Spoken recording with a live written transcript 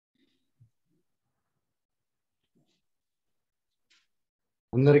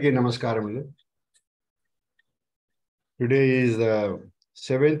అందరికీ నమస్కారములు. Today is the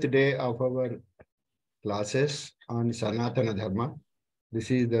 7th day of our classes on Sanatana Dharma. This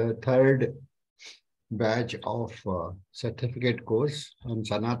is the third batch of certificate course on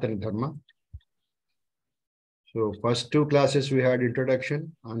Sanatana Dharma. So first two classes we had introduction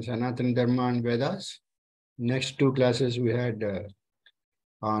on Sanatana Dharma and Vedas. Next two classes we had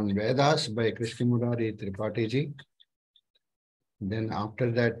on Vedas by Krishnamurari Tripathi ji. Then after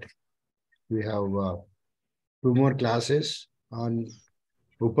that we have two more classes on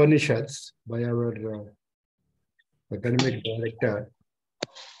Upanishads by our academic director,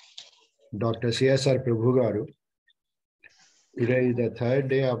 Dr. CSR Prabhu garu. Today is the third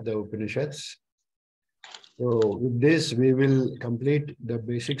day of the Upanishads. So with this, we will complete the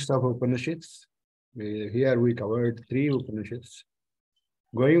basics of Upanishads. Here we covered 3 Upanishads.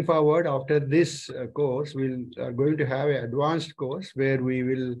 Going forward, after this course, we are going to have an advanced course where we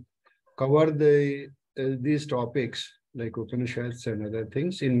will cover these topics like Upanishads and other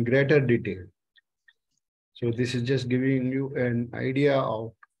things in greater detail. So this is just giving you an idea of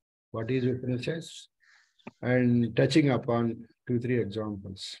what is Upanishads and touching upon 2-3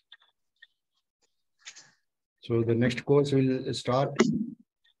 examples. So the next course will start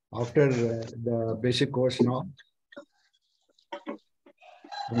after the basic course now.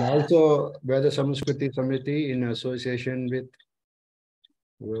 And also Veda Samskruti Samiti in association with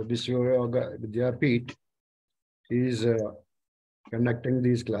Vidyapit is conducting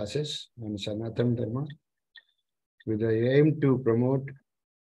these classes on Sanatana Dharma with the aim to promote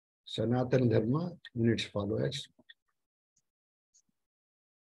Sanatana Dharma and its followers.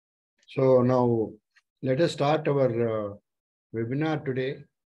 So now let us start our webinar today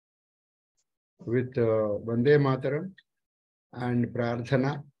with Vande Mataram and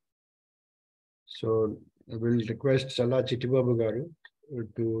Prarthana. So I will request Sala Chittibabu garu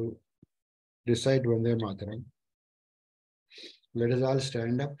to recite Vande Mataram. Let us all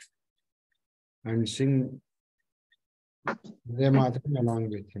stand up and sing Vande Mataram along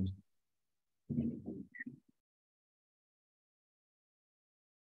with him.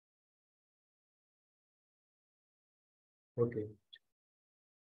 Okay.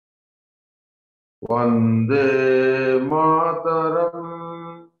 Vande Mataram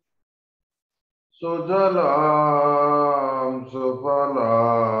Sujalam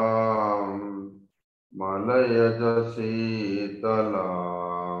Sufalam Malayaj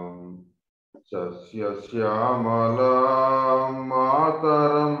Sitalam Sasya Syamalam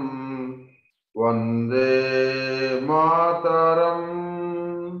Mataram Vande Mataram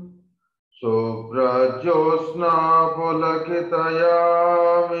Subrajosna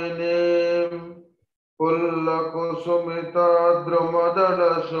Pulakitayaminim Pullakusumita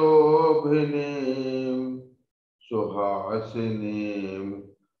Drumadala Shobhinim Suhasinim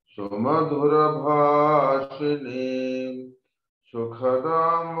Sumadhura Bhashinim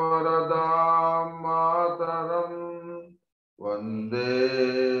Sukhadam Varadam Mataram Vande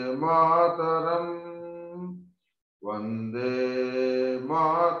Mataram Vande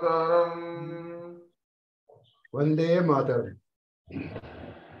Mataram Vande Mataram.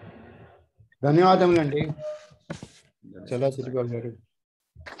 ధన్యవాదములండి చాలా చిటిబాబు గారు.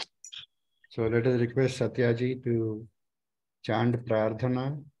 So let us request Satyaji to chant Prarthana.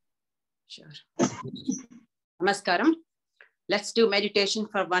 Sure. Namaskaram. Let's do meditation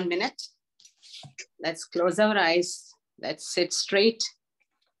for 1 minute. Let's close our eyes. Let's sit straight.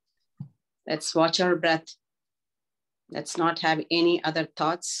 Let's watch our breath. Let's not have any other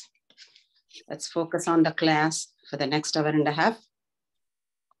thoughts. Let's focus on the class for the next hour and a half.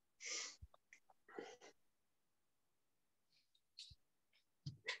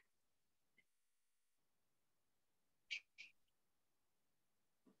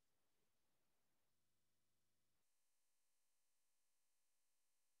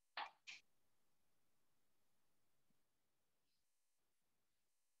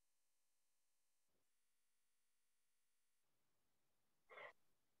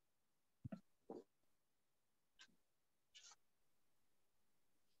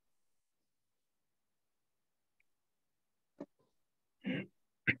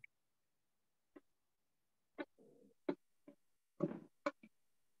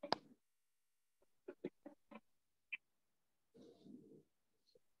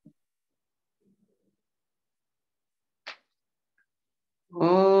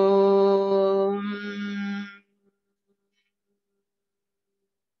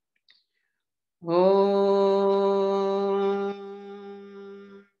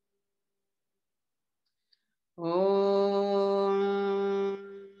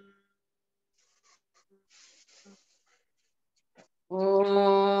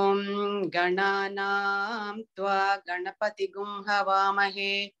 गणानां त्वा गणपतिगुं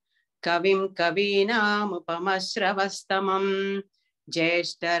हवामहे कविं कवीनामुपमश्रवस्तमं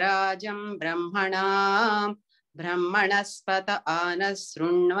ज्येष्ठराजं ब्रह्मणां ब्रह्मणस्पत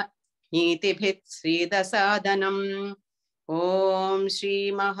आनशृण्वन्नीतिभिः श्रीदसादनम् ॐ श्री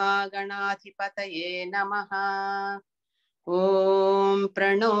महागणाधिपतये नमः। ॐ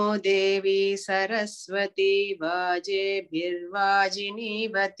प्रणो देवी सरस्वती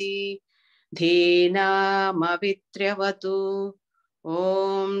वाजेभिर्वाजिनीवती धीनामवित्र्यवतु। ॐ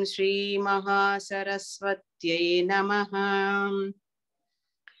श्री महासरस्वत्यै नमः।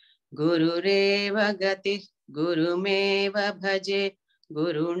 गुरुरेव गतिः गुरुमेव भजे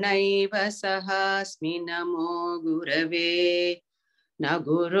गुरुणैव सहास्मि नमो गुरवे न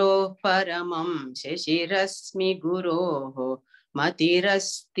गुरोः परमं शिशिरस्मि गुरोः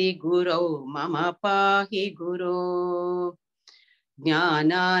मतिरस्ति गुरौ मम पाहि गुरो।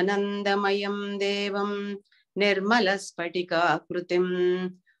 ज्ञानानन्दमयं देवं निर्मलस्फटिकाकृतिम्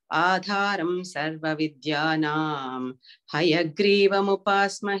आधारं सर्वविद्यानां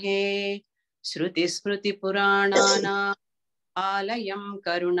हयग्रीवमुपास्महे श्रुतिस्मृतिपुराणानाम् आलयं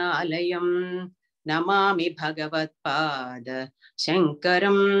करुणालयं नमामि भगवत्पाद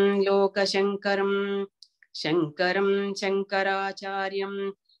शङ्करं लोकशङ्करं शङ्करं शङ्कराचार्यं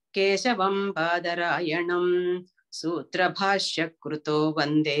केशवं बादरायणं सूत्रभाष्यकृतो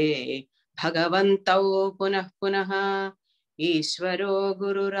वन्दे भगवन्तौ पुनः पुनः। ईश्वरो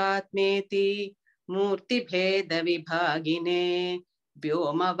गुरुरात्मेति मूर्तिभेदविभागिने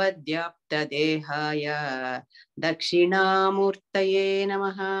व्योमवद्व्याप्तदेहाय दक्षिणामूर्तये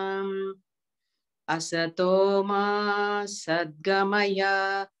नमः। असतो मा सद्गमय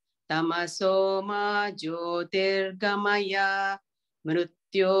तमसो मा ज्योतिर्गमय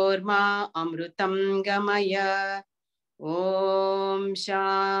मृत्योर्मा अमृतं गमय। ॐ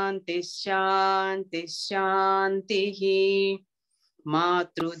शान्ति शान्ति शान्तिः।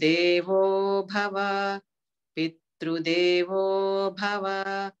 मातृदेवो भव पितृदेवो भव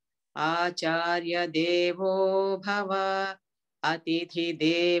आचार्य देवो भव अतिथि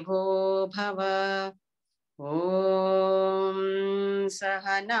देवो भव। ॐ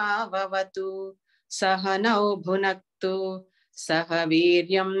सहना भवतु सहनौ भुनक्तु सह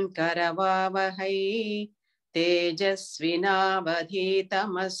वीर्यं करवावहै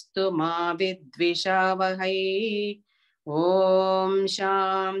तेजस्विनावधीतमस्तु मा विद्विषावहै। ॐ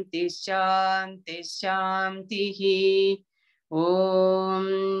शान्ति शान्ति शान्तिः। ॐ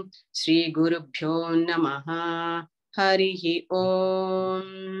श्री गुरुभ्यो नमः। हरिः ॐ।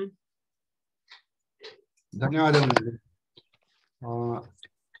 ధన్యవాదములు.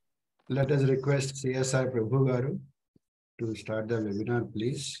 Let us request CSR Prabhu garu to start the webinar,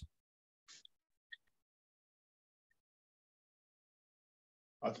 please.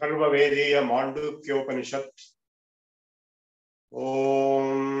 अथर्ववेदीय माण्डूक्योपनिषत्। ओम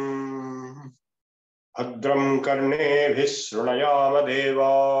भद्रं कर्णेभिः शृणुयाम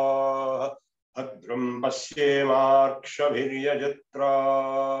देवाः भद्रं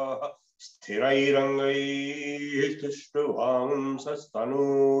पश्येमाक्षभिर्यजत्राः स्थिरैरङ्गैः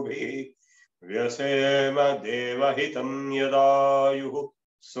तुष्टुवांसस्तनूभिः व्यसेम देवहितं यदायुः।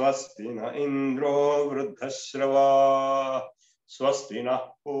 स्वस्ति न इन्द्रो वृद्धश्रवाः स्वस्ति नः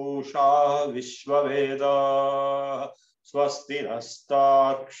पूषा विश्ववेदाः स्वस्ति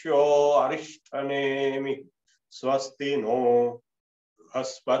नस्तार्क्ष्यो अरिष्ठनेमि स्वस्ति no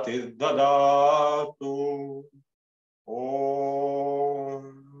बृहस्पतिर्ददातु। Om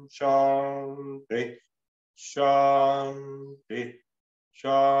Shanti Shanti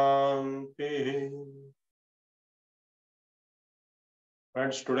Shanti.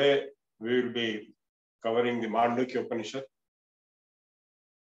 Friends, today we will be covering the Mandukya Upanishad.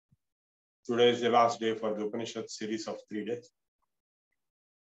 Today is the last day for the Upanishad series of 3 days.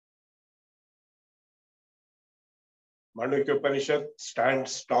 Mandukya Upanishad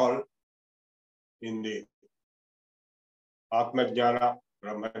stands tall in the Atma Jnana,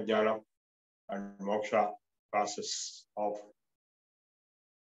 Brahma Jnana and Moksha process of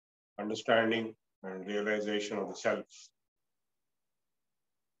understanding and realization of the self.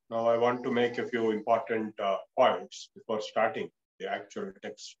 Now I want to make a few important points before starting the actual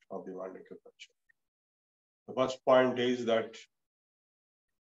text of the Mandukya Upanishad. The first point is that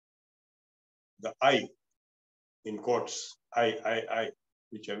the I, in quotes, I,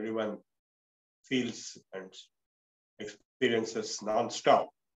 which everyone feels and experiences non-stop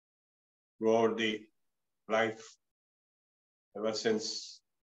throughout the life, ever since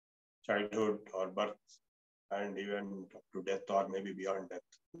childhood or birth, and even up to death or maybe beyond death,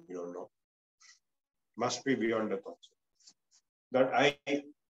 we don't know. Must be beyond death also. That I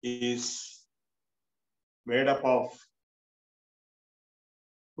is made up of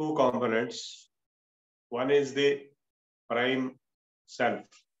two components. One is the prime self,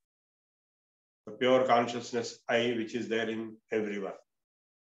 the pure consciousness I, which is there in everyone.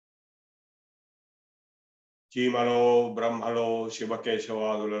 Chimalo, Brahmalo,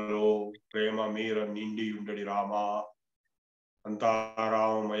 Shivakeshavadulo, Prema, Mira, Nindi, Yundadi Rama,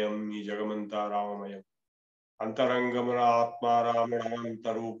 Antaramayam, Jagamantaраmayam, Antarangamana Atmaramayam,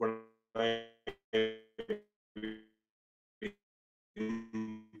 Tarupana,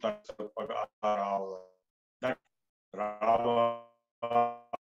 that Rama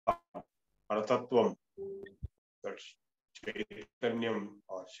Artatvam, that's Chaitanyam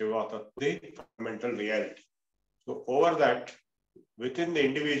or Shiva, the fundamental reality. So over that, within the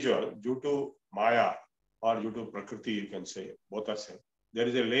individual, due to Maya or due to Prakriti, you can say, both are same, there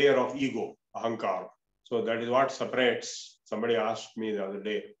is a layer of ego, ahankara. So that is what separates. Somebody asked me the other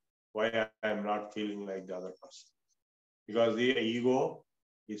day why I am not feeling like the other person. Because the ego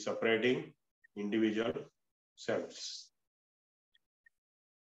is separating individual selves.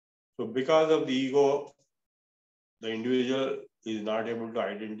 So because of the ego, the individual is not able to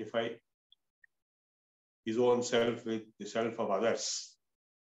identify his own self with the self of others.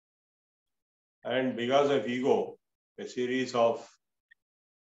 And because of ego, a series of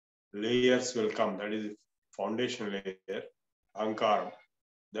layers will come. That is the foundation layer, ahankara.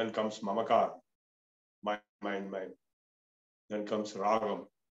 Then comes mamakara, mind. Then comes ragam.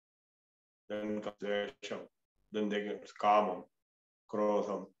 Then comes dvesham. Then there comes kamam,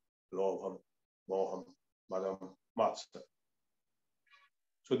 krodham, lobham, moham, madam, matsya.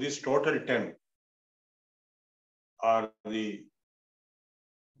 So these total 10 are the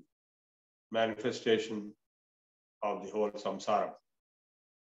manifestation of the whole samsara.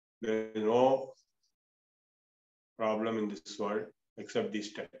 There is no problem in this world except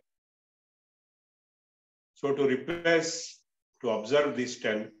these 10. So to observe these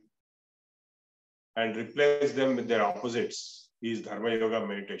 10 and replace them with their opposites is Dharma Yoga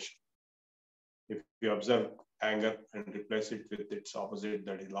meditation. If you observe anger and replace it with its opposite,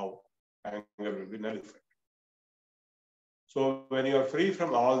 that is love, anger will be nullified. So when you are free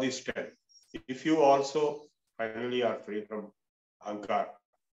from all these 10, if you also finally are free from ahankara,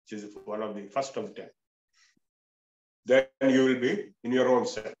 which is one of the first of the 10, then you will be in your own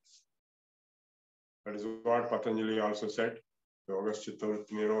self. That is what Patanjali also said. Yogaschitta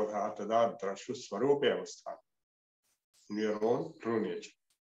nirodha tada drashu swarupe avastha. In your own true nature.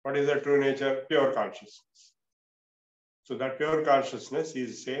 What is the true nature? Pure consciousness. So that pure consciousness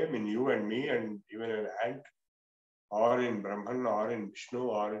is same in you and me and even in an ant, or in Brahman, or in Vishnu,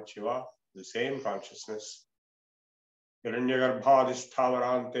 or in Shiva, the same consciousness.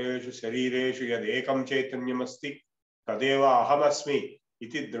 Hiranyagarbhadisthavaranteshu sharireshu yad ekam chaitanyamasti tadeva ahamasmi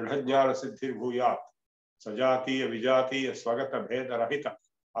iti dridhajnana siddhir bhuyat sajatiya vijatiya swagata bheda rahita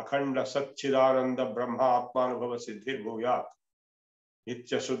akhanda satchidananda brahma atmanubhava siddhir bhuyat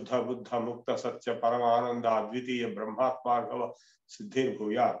nitya shuddha buddha mukta satya paramananda advitiya brahmatmanubhava siddhir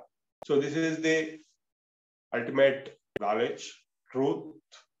bhuyat. So this is the ultimate knowledge, truth.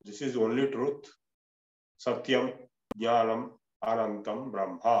 This is only truth. Satyam, Jnanam, Anantam,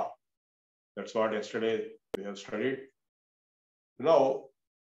 Brahma. That's what yesterday we have studied. Now,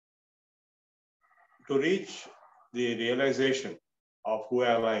 to reach the realization of who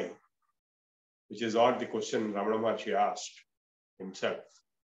am I, which is what the question Ramana Maharshi asked himself.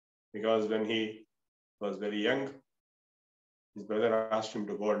 Because when he was very young, his brother asked him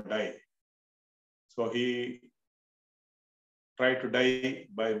to go and die. So he tried to die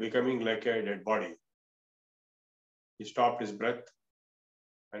by becoming like a dead body. He stopped his breath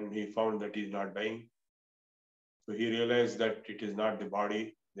and he found that he is not dying. So he realized that it is not the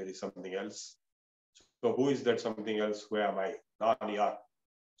body, there is something else. So who is that something else? Who am I? Nani.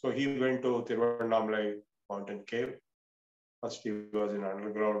 So he went to Tiruvannamalai mountain cave. First he was in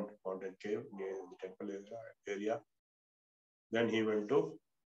underground mountain cave near the temple area. Then he went to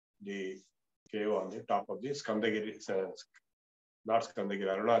the cave on the top of the Skandagiri, not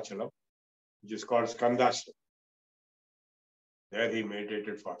Skandagiri, Arunachalam, which is called Skandashram. There he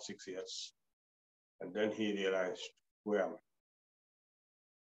meditated for 6 years. And then he realized, who am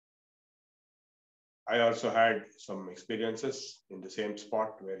I? I also had some experiences in the same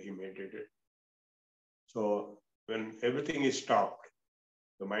spot where he meditated. So when everything is stopped,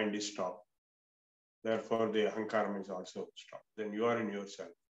 the mind is stopped. Therefore, the ahankara is also stopped. Then you are in yourself.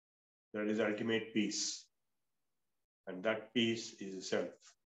 That is ultimate peace. And that peace is the self,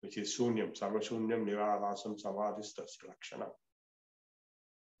 which is shunyam, sarvashunyam, niradasam, samadhistasya lakshana.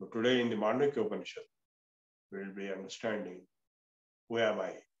 So today in the Mandukya Upanishad, we will be understanding who am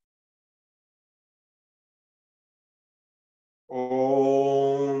I?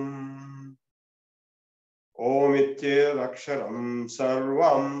 Om. Om ityadaksharam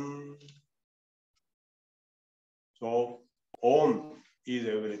sarvam. So, Om is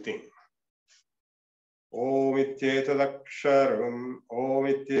everything. Om ityadaksharam. Om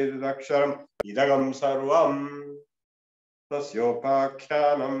ityadaksharam. Idagam sarvam.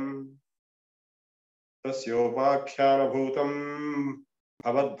 Tasyopakyanam. Tasyopakhyana bhutam.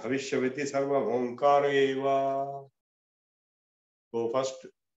 Bhavad bhavishyaviti sarvam omkara eva. So first,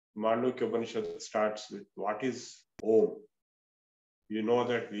 Mandukya Upanishad starts with what is Om. You know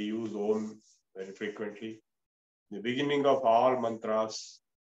that we use Om very frequently. The beginning of all mantras,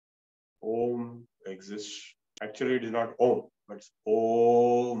 Om exists. Actually, it is not Om, but it's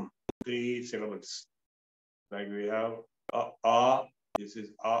Om. 3 syllables. Like we have a. This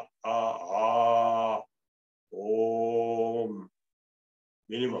is a. Om.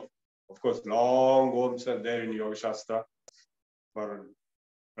 Minimum. Of course, long Oms are there in Yoga Shastra for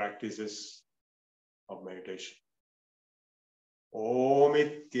practices of meditation. Om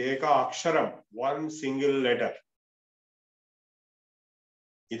ityeka aksharam, one single letter.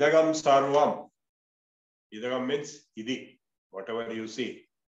 Idagam sarvam. Idagam means idi, whatever you see.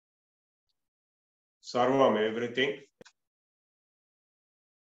 Sarvam, everything.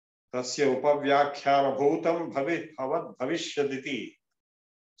 Tasya upavyakhyana bhutam bhavad bhavishyaditi.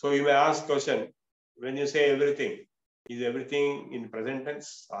 So you may ask question, when you say everything, is everything in present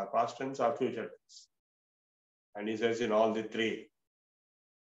tense or past tense or future tense? And he says in all the 3.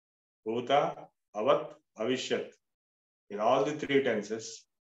 Bhuta, Bhavat, Bhavishyat. In all the 3 tenses,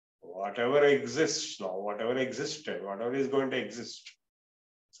 whatever exists now, whatever existed, whatever is going to exist,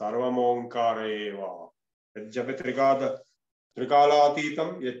 Sarvam Omkara eva. Yajjapi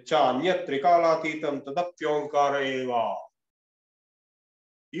Trikalatitam, Yaccha Anyat Trikalatitam, Tadapyonkara eva.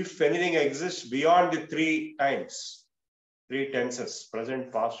 If anything exists beyond the 3 times, 3 tenses,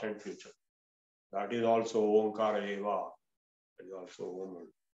 present, past, and future, that is also Omkara eva. That is also Om.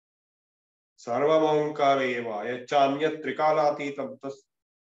 Sarvam Omkara eva. Yaccha Anyat Trikalatitam,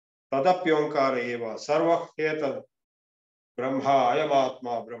 Tadapyonkara eva. Sarva Hetad Brahma,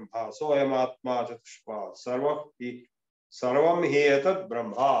 Ayamatma Brahma, So Ayamatma Chatushpa. Sarvam Hetad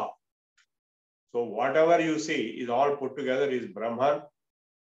Brahma. So whatever you see is all put together is Brahman.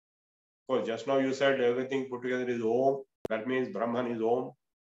 Of course, just now you said everything put together is Om. That means Brahman is Om.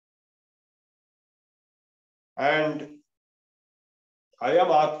 And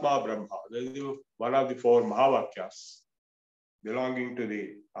Ayamatma Brahma. This is one of the 4 Mahavakyas belonging to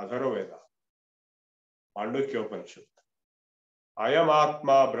the Atharva Veda, Mandukya Upanishad.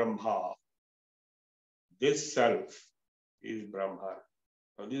 Ayamatma Brahma. This self is Brahman.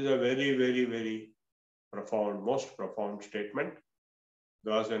 Now, this is a very, very, very profound, most profound statement.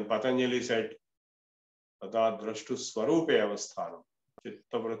 Because when Patanjali said, Tada drashtu swarupe avasthanam,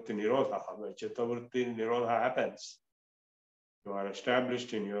 chittavritti nirodha, when chittavritti nirodha happens, you are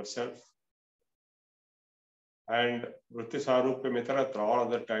established in yourself. And vritti sarupe mitaratra, all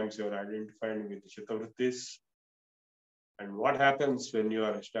other times you are identified with the chittavrittis. And what happens when you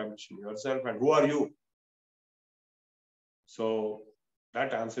are established in yourself, and who are you? So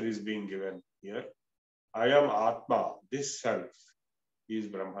that answer is being given here. I am Atma, this self is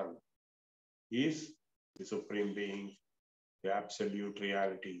Brahman, is the Supreme Being, the absolute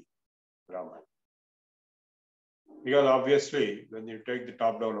reality, Brahman. Because obviously, when you take the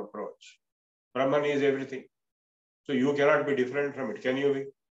top-down approach, Brahman is everything. So you cannot be different from it. Can you be?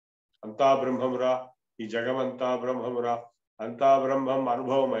 Anta Brahmamra, I Jagamanta Brahmamra, Anta Brahmam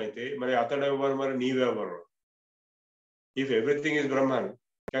Anubhavam Aite, Mare Atadavar Mare Nivavar. If everything is Brahman,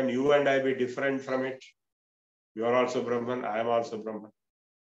 can you and I be different from it? You are also Brahman, I am also Brahman.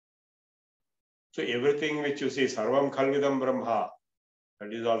 So everything which you see, Sarvam Khalvidam Brahma,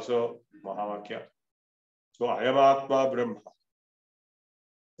 that is also Mahavakya. So I am Atma Brahma.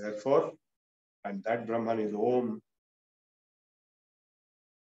 Therefore, and that Brahman is Om.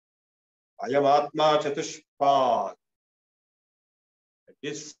 I am Atma Chatushpad.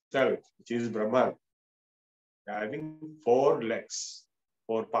 This self, which is Brahman, having 4 legs,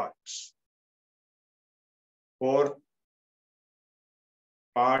 4 parts. 4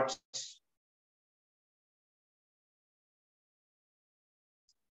 parts.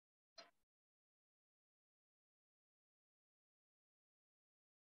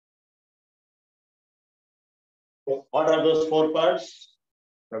 What are those 4 parts?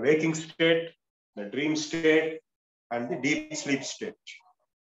 The waking state, the dream state, and the deep sleep state.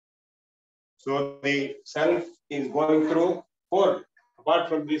 So the self is going through 4. Apart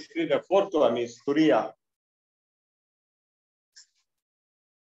from these 3, the 4th one is Turiya.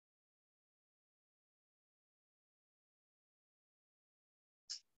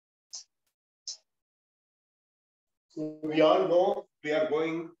 We all know we are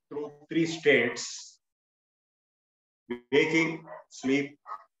going through three states: waking, sleep,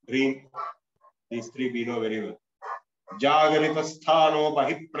 dream. These three we know very well. Jagarita sthano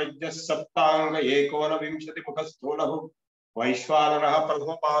bahiprajya saptanga ekona vimshati mukastholahu vaishwanaraha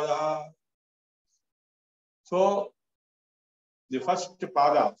prathamapada. So the first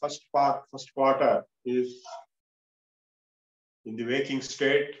pada, first quarter is in the waking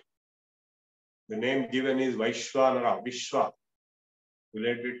state. The name given is Vaishwanara, Vishwa,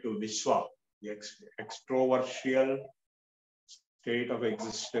 related to Vishwa, the extroversial state of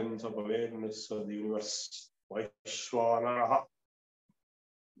existence, of awareness of the universe. Vaishwanara.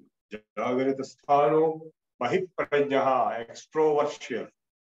 Jagarita sthano bahiprajnaha, extroversial.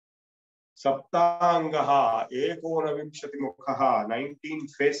 Saptangaha, ekona vimshati mukhaha, 19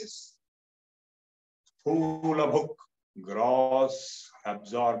 faces. Sthula bhuk, gross,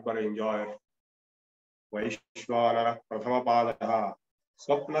 absorber, enjoyer. Vaishwanara Prathamapada.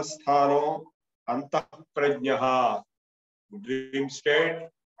 Swapnasthano Antahprajnaha. Dream state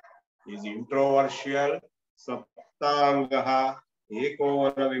is introversial. Saptangaha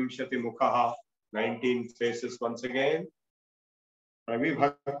Ekona Vimshati Mukhaha. 19 faces once again.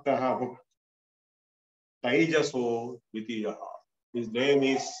 Pravibhaktaha Bhuk. Taijaso Vitiyaha. His name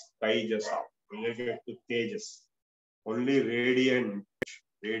is Taijasa, related to Tejas. Only radiant,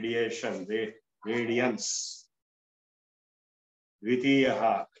 radiation, radiance.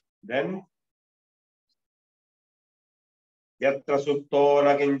 Vitiyaha. Then Yatra Supto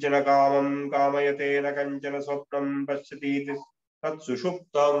na kinchana kamam kamayate na kanchana swapnam pashyati tat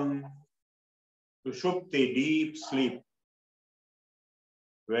sushuptam. Sushupti, deep sleep,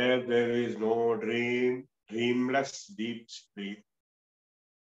 where there is no dream, dreamless deep sleep.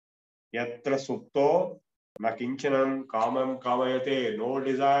 Yatra Supto na kinchanam kamam kamayate, no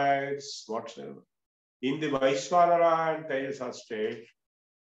desires whatsoever. In the Vaishwanara and Tejasa state,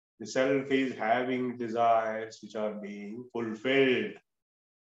 the self is having desires which are being fulfilled.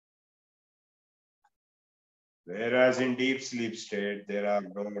 Whereas in deep sleep state, there are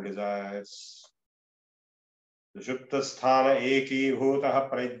no desires. Sushuptasthana eki bhutah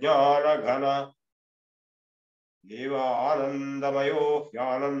prajnana ghana eva anandamayo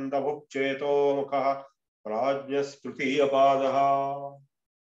hyananda bhukcheto mukha prajna spruti apadaha.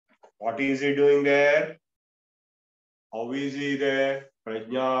 What is he doing there? How is he there?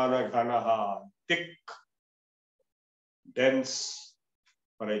 Prajnana ghanaha, thick, dense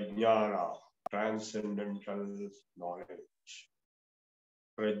prajnana, transcendental knowledge.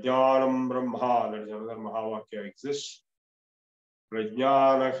 Prajnanam Brahma, that is another Mahavakya exists.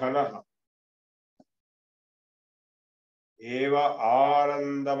 Prajnana ghanaha. Eva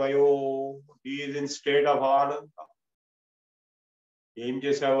anandamayo, he is in state of ananda. Em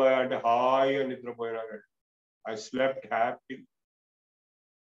chesava ante high nidrapoyinaga. I slept happy.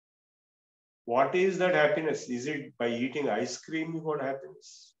 What is that happiness? Is it by eating ice cream you got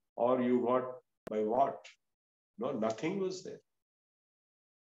happiness? Or you got by what? No, nothing was there.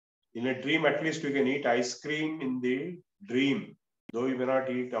 In a dream, at least you can eat ice cream in the dream, though you may not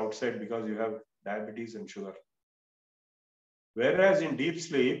eat outside because you have diabetes and sugar. Whereas in deep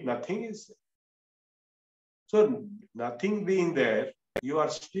sleep, nothing is there. So nothing being there, you are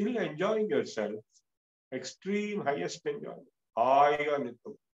still enjoying yourself. Extreme highest enjoyment.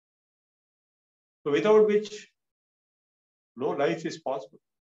 So without which no life is possible.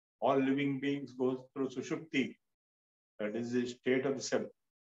 All living beings go through Sushupti. That is the state of the self.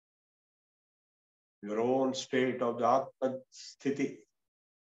 Your own state of the Atma Sthiti.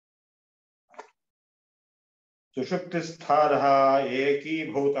 Sushuptisthanaha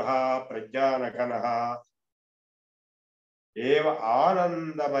eki bhutaha prajnanaghanaha eva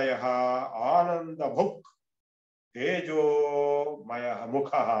anandamayaha anandabhuk tejo mayaha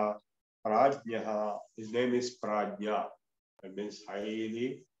mukhaha prajnaha. His name is Prajna. That means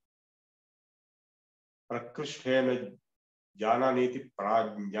highly prakrishtena jananiti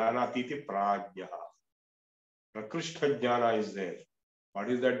janatiti prajnaha. Prakrishta jnana is there. What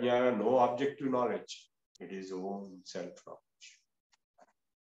is that jnana? No objective knowledge. It is own self-knowledge.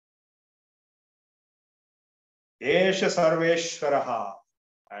 Esha Sarveshwaraha,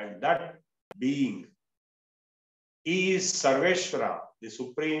 and that being is Sarveshwara, the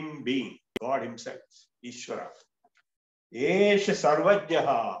supreme being, God himself, Ishvara. Esha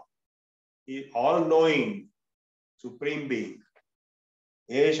Sarvajnaha, is all-knowing, supreme being.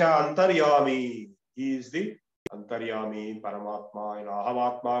 Esha Antaryami, he is the Antaryami, Paramatma, and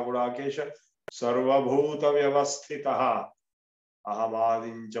Ahamatma Gudakesha, Sarvabhuta Vyavasthitaha,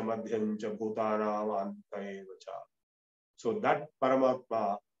 Ahamadincha Madhyancha Bhutanam Antaevacha. So that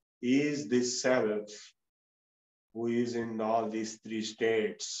Paramatma is the self who is in all these three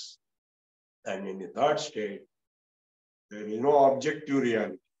states. And in the third state, there is no objective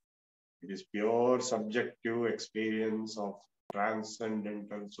reality. It is pure subjective experience of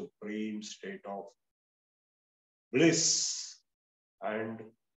transcendental supreme state of bliss and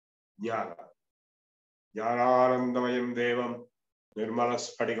jnana. Jnananandamayam devam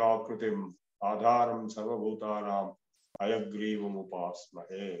nirmalaspatikakrutim adharam sarvabhutanam ayagrivam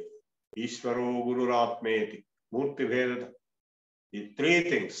upasmahe. Ishvaro gururatmeti murti bheda. The three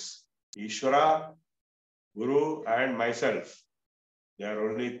things, Ishvara, Guru and myself, there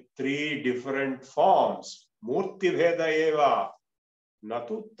are only three different forms. Murti bheda eva,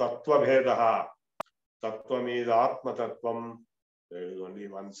 natu tattva bhedaha. Tattva means atma tattvam. There is only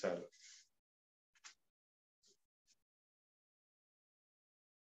one self.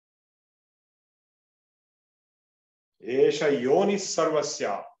 Esha yonis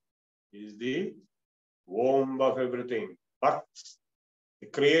sarvasya is the womb of everything. Birth, the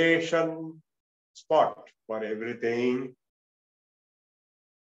creation spot for everything.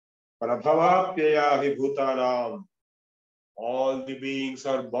 Prabhavapyaya vibhutanam. All the beings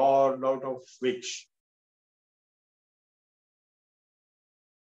are born out of which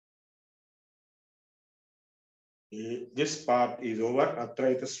this part is over.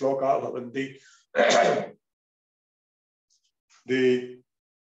 Atraita sloka bhavanti. The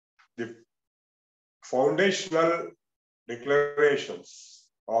foundational declarations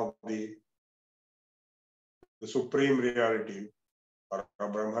of the supreme reality, or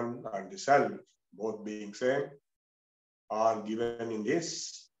Brahman and the self, both being same, are given in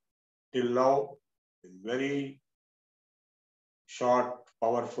this till now in very short,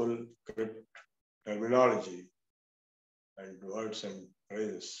 powerful crypt terminology and words and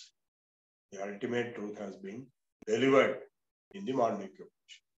phrases. The ultimate truth has been delivered in the Mandukya.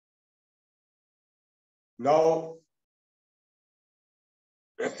 Now,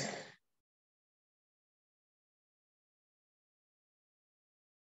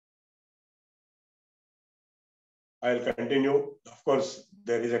 I'll continue. Of course,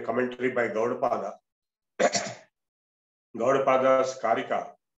 there is a commentary by Gaudapada. Gaudapada's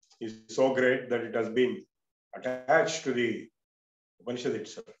Karika is so great that it has been attached to the Upanishad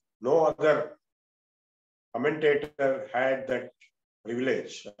itself. No other commentator had that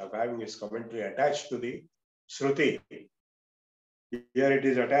privilege of having his commentary attached to the Shruti. Here it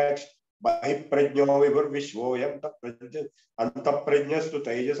is attached. Bahi prajno vibhur vishvoyam antaprajnastu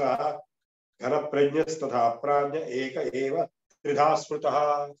tejasaha ghana prajnas tatha prajna eka eva tridha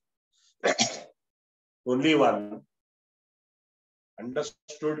smrutaha. Only one,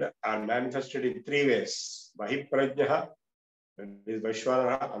 understood and manifested in three ways. Bahi prajnaha, is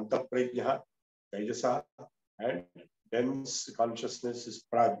Vaishwanara, antaprajnaha, tejasa, and dense consciousness is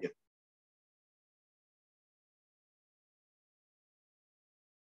prajna.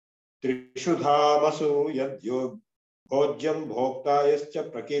 Trishu dhamasu yad bhojyam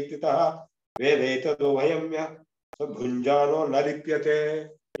bhoktayascha prakirtitaha vedeta dovayamya sabhunjano nalipyate.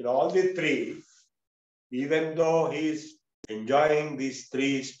 In all the three, even though he is enjoying these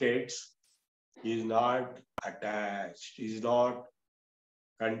three states, he is not attached, he is not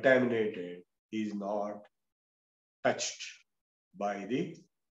contaminated, he is not touched by the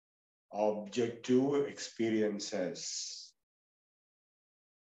objective experiences.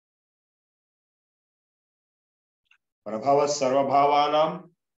 Prabhava sarvabhavanam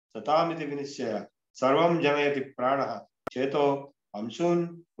satamiti vinishya sarvam janayati pranaha cheto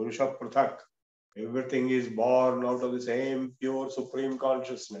amsun purusha prathak. Everything is born out of the same pure supreme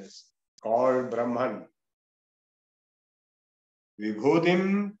consciousness called Brahman.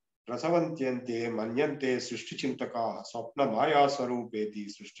 Vibhutim rasavantyante manyante srishti chintaka swapna maya sarupeti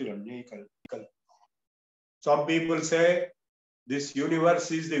srishti ranyekal. Some people say this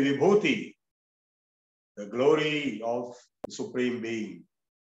universe is the vibhuti, the glory of the Supreme Being.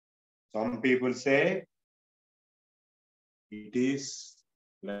 Some people say it is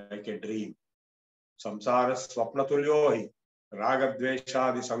like a dream. Samsara swapnatulyohi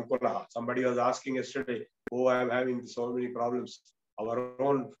ragadveshadi sankulaha. Somebody was asking yesterday, oh, I am having so many problems. Our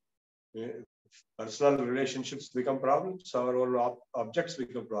own personal relationships become problems, our own objects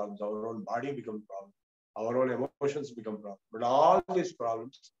become problems, our own body becomes problems, our own emotions become problems. But all these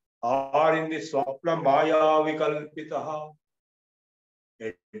problems are in the swapna maya vikalpitaha,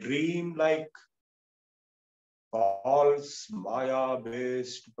 a dream like false maya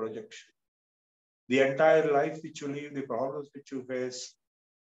based projection. The entire life which you live, the problems which you face,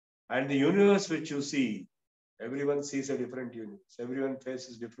 and the universe which you see, everyone sees a different universe, everyone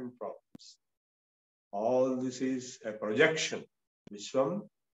faces different problems. All this is a projection. Vishwam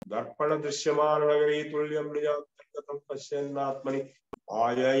Darpana Drishyamana Nagari Tulyam Nijantagatam Pasyanatmani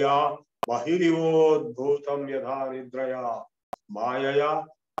Mayaya Bahirivodbhutam Yadha Nidraya Mayaya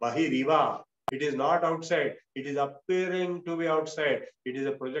Bahiriva. It is not outside. It is appearing to be outside. It is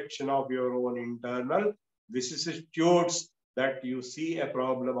a projection of your own internal vicissitudes that you see a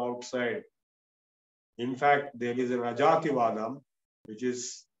problem outside. In fact, there is an Ajativadam, which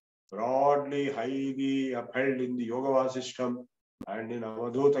is broadly, highly upheld in the Yoga system and in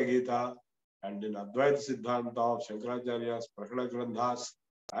Avadhuta Gita and in Advaita Siddhanta of Shankaracharya's Prakana Grandhas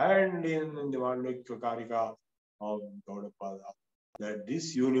and in the Mandukya Karika of Gaudapada, that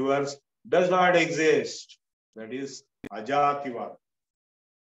this universe does not exist. That is Ajativada.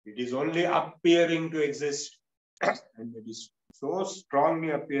 It is only appearing to exist, and it is so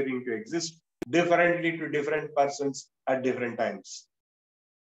strongly appearing to exist differently to different persons at different times.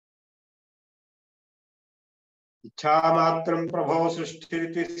 Ichhamatram prabho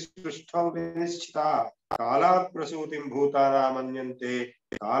srishtiriti srishthau vinishchita kalat prasutim bhutana manyante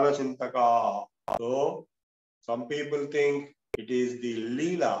kala chintaka. So, some people think it is the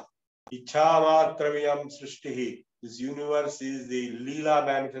Leela. Ichhamatraviyam srishtihi. This universe is the Leela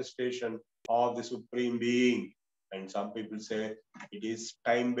manifestation of the Supreme Being. And some people say it is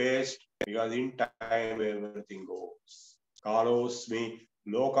time-based because in time everything goes. Kalosmi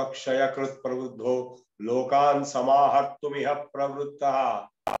lokakshaya krit prabuddho lokan samahartumiha pravruttaha.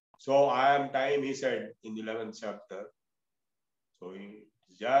 So I am time, he said in the 11th chapter. So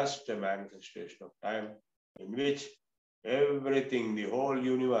it's just a manifestation of time in which everything, the whole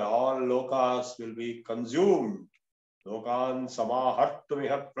universe, all lokas will be consumed. Lokan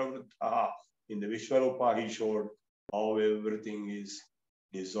samahartumiha pravruttaha. In the Vishwarupa he showed how everything is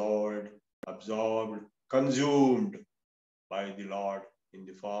dissolved, absorbed, consumed by the Lord in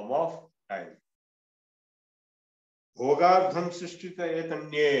the form of time. Bhogadham srishtita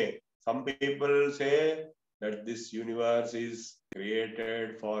etanye. Some people say that this universe is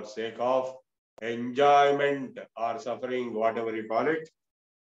created for sake of enjoyment or suffering, whatever you call it.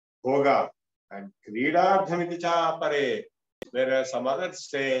 Bhoga. And kridardham iti cha pare. Whereas some others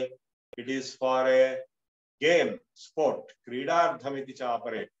say it is for a game, sport. Kridardham iti cha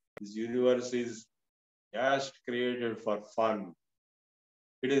pare. This universe is just created for fun.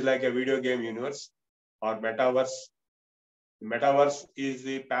 It is like a video game universe or metaverse. The metaverse is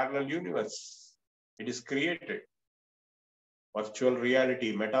the parallel universe. It is created. Virtual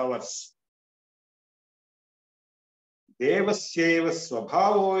reality, metaverse. Devasyeva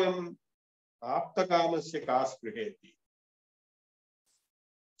svabhavoyam aptakamasya kaspriheti.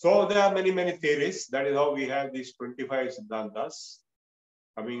 So there are many theories. That is how we have these 25 Siddhantas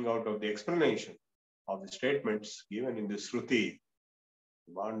coming out of the explanation of the statements given in the Shruti,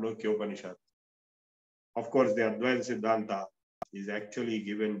 Mandukya Upanishad. Of course, the Advaita Siddhanta is actually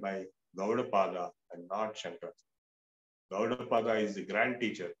given by Gaudapada and not Shankaracharya. Gaudapada is the grand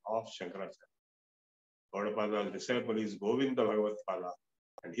teacher of Shankaracharya. Gaudapada's disciple is Govinda Bhagavatpada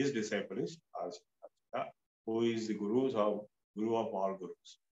and his disciple is Shankaracharya, who is the guru of all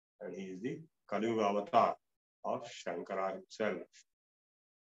gurus. And he is the Kaliyuga avatar of Shankara himself.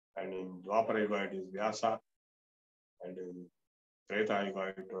 And in Dwapara Yuga it is Vyasa, and in Treta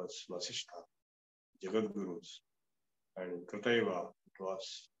Yuga it was Vasishtha, Jagat Gurus, and in Krita Yuga it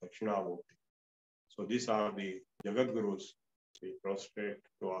was Dakshinamurti. So these are the Jagat Gurus. We prostrate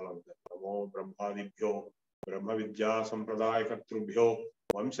to all of them. Namo Brahmadibhyo, Brahma Vidya Sampradaya Katrubhyo,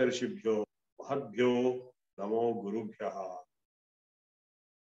 Vamsarishibhyo, Mahadbhyo, Namo Gurubhyaha.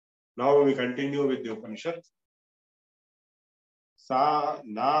 Now we continue with the Upanishad. Sa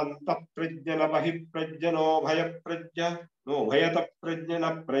nanta prajna bahi prajno bhaya prajna no bhayata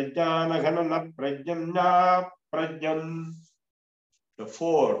prajna prajna ghanana prajna prajnam. The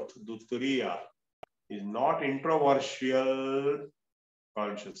fourth, Dutturiya, is not introversial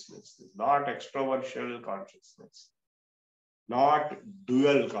consciousness, is not extroversial consciousness, not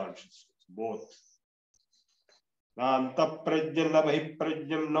dual consciousness, both. Nanta prajna bahi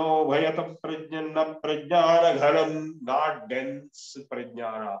prajnam no bhayata prajna prajnana ghanam, not dense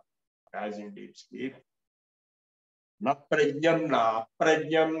prajnana, as in deep sleep. Na prajnam na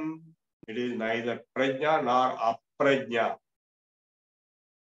prajnam, it is neither prajna nor aprajna.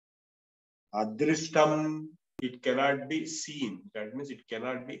 Adrishtam, it cannot be seen, that means it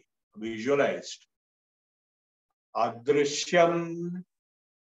cannot be visualized. Adrishyam,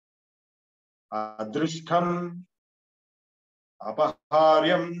 adrishtam,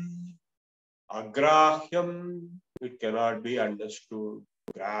 apaharyam, agrahyam, it cannot be understood,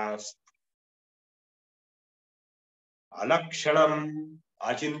 grasped. Alakshanam,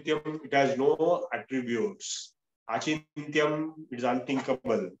 achintyam, it has no attributes. Achintyam, it is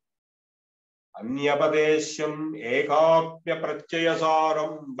unthinkable. Anyapadeshyam ekapya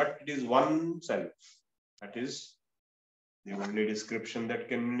prachayasaram, but it is one self. That is the only description that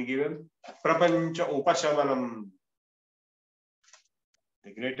can be given. Prapancha upashamanam.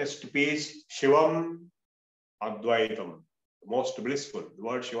 The greatest peace, Shivam Advaitam, most blissful. The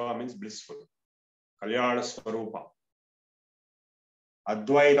word Shiva means blissful. Kalyana Swarupa.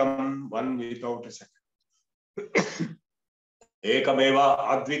 Advaitam, one without a second. Ekameva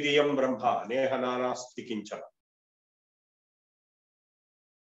Advitiyam Brahma, Nehanana Stikinchana.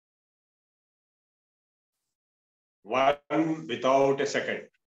 One without a second.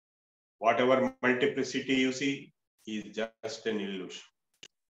 Whatever multiplicity you see is just an illusion.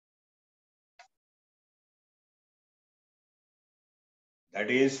 That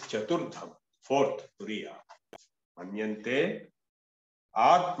is Chaturdham, fourth Turiya. Manyante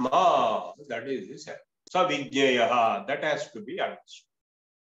Atma, that is his self. Savijnyaha, that has to be understood.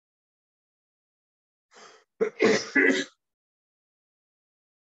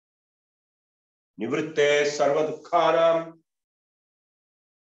 Nivritte Sarva Dukkhanam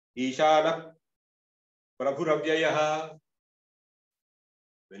Ishana Prabhuravyayaha.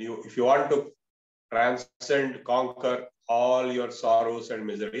 If you want to transcend, conquer all your sorrows and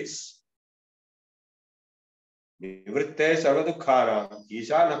miseries, Nivritte Sarva Dukkhanam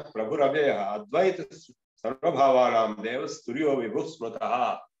Ishana Prabhuravyayaha Advaita Sarva Bhavanam Devas Turyo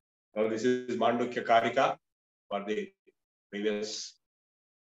Vibhusmataha. Now this is Mandukya Karika for the previous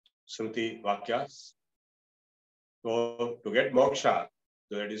Shruti Vakyas. So to get moksha,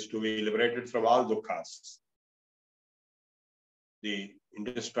 that is to be liberated from all dukkhas, the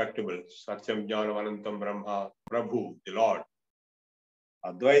indestructible Satyam Jnanam Anantam Brahma, Prabhu, the Lord,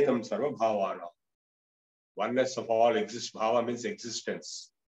 Advaitam Sarva Bhavana, oneness of all exists. Bhava means existence.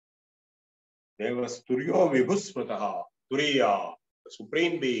 Devas Turyo Vibhusmataha, Turiya, the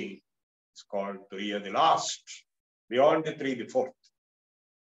supreme being, is called Turiya, the last, beyond the three, the fourth.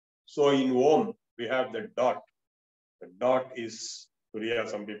 So in Om, we have the dot. The dot is Turiya,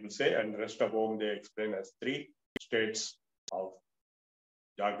 some people say, and the rest of Om they explain as three states of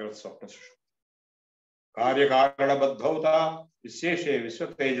Jagrat Swapna Sushupti. Karya Karana Baddhavata Visheshe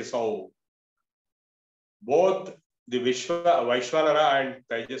Vishwa Tejasau. Both the Vaishvanara and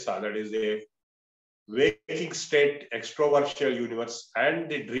Tejasa, that is the waking state, extroversial universe, and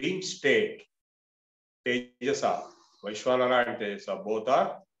the dream state, Tejasa, Vaishvanara and Tejasa, both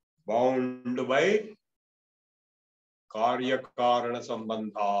are bound by Karya Karana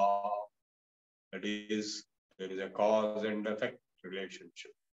Sambandha. That is, there is a cause and effect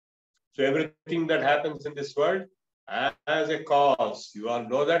relationship. So everything that happens in this world has a cause. You all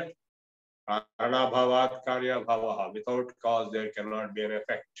know that. Karana Bhavat Karya Bhavaha. Without cause, there cannot be an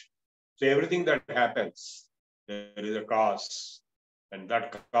effect. So everything that happens, there is a cause. And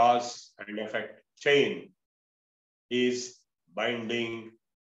that cause and effect chain is binding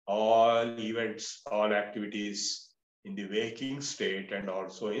all events, all activities in the waking state and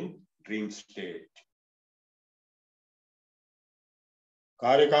also in dream state.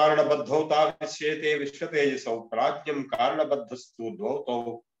 Karyakarana baddhauta visyete vishvatejasau prajnam karana baddhastu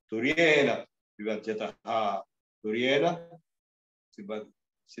dvautau turyena vivajyataha turyena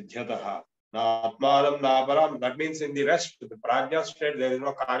siddhyataha na atmanam na param. That means in the rest, the prajna state, there is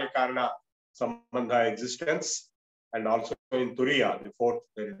no karyakarana sambandha existence, and also in Turiya, the fourth,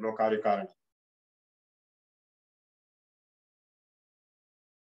 there is no karyakarana.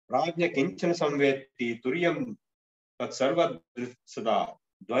 Prajna kinchana samveti turiyam tat sarva dritsada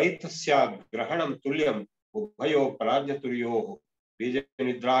dvaitasya grahanam tulyam ubhayo prajna turiyoho bija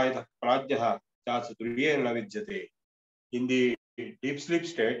nidrayata prajnaha chasa turiyena vidyate. In the deep sleep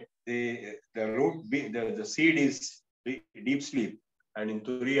state, the root, the seed is deep sleep, and in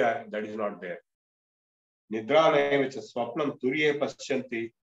Turiya, that is not there. Nidra naivacha swapnam turiye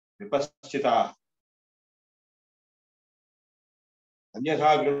paschanti vipaschita.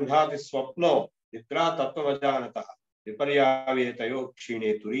 Anyatha grunhati swapno nidra tattvajanatah viparyavetayo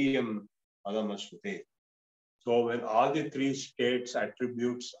kshine turiyam adamasmute. So when all the three states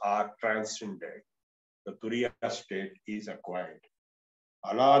attributes are transcended, the Turiya state is acquired.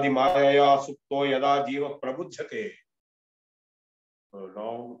 Anadi mayaya supto yada jiva prabudhyate. So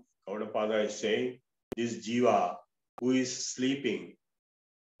now Gaudapada is saying, this jiva who is sleeping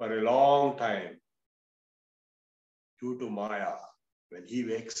for a long time due to maya, when he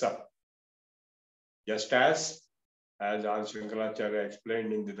wakes up, just as Shankaracharya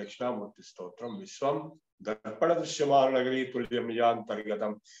explained in the Dakshinamurti Stotram, Vishwam Darpana Drishyamana Nagari Tulyam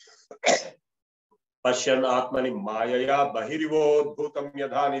Yantargatam Pashyan Atmani Mayaya Bahirivodbhutam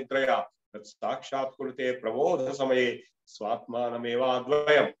Yadha Nidraya Sakshat kurte prabodha samaye swatmanameva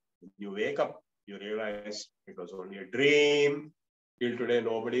advayam. You wake up, you realize it was only a dream. Till today,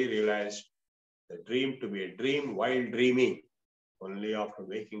 nobody realized the dream to be a dream while dreaming. Only after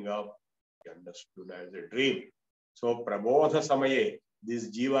waking up, he understood as a dream. So, prabodha samaye, this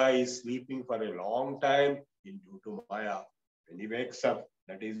jiva is sleeping for a long time due to maya. When he wakes up,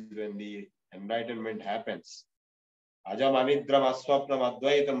 that is when the enlightenment happens. Ajam anidram aswapnam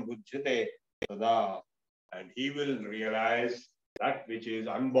advaitam bujjate tada. And he will realize that which is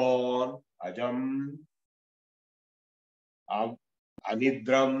unborn, ajam,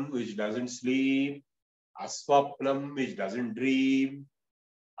 anidram, which doesn't sleep, aswapnam, which doesn't dream,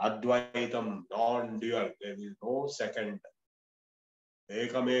 advaitam, non-dual, there is no second.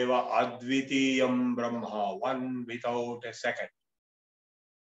 Ekameva advitiyam brahma, one without a second.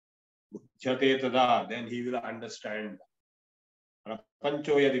 Bhujyate tada, then he will understand.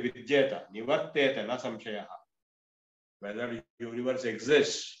 Prapancho yadi vidyeta, nivarteta na samshayaha. Whether universe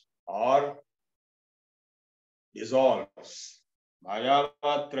exists or dissolves.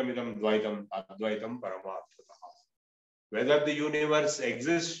 Mayamatramidam dvaitam advaitam paramarthataha. Whether the universe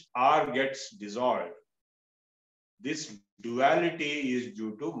exists or gets dissolved, this duality is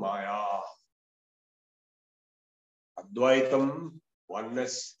due to Maya. Advaitam,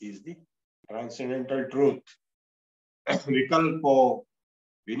 oneness, is the transcendental truth. Vikalpo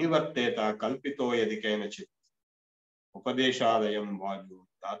vinivarteta kalpito yadi kenachit. Upadeshadayam vaju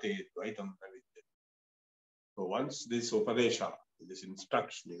tate dvaitam navidyate. So once this upadesha, this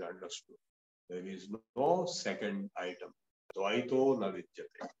instruction is understood, there is no second item. Dvaito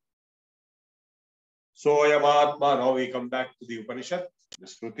navidyate. So ayamatma, now we come back to the Upanishad, the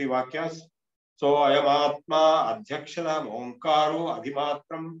Shruti Vakyas. So ayamatma adhyakshanam omkaro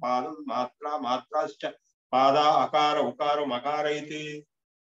adhimatram padam matra matrascha pada akara ukaro makara iti.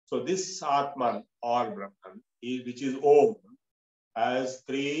 So this Atman or Brahman, which is Om, has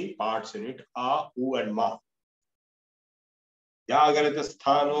three parts in it, A, U and Ma. Yagarita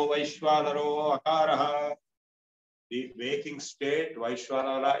sthano Vaishwanaro akaraha. The waking state,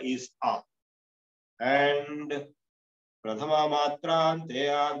 Vaishwanara, is A. And Prathama Matran Te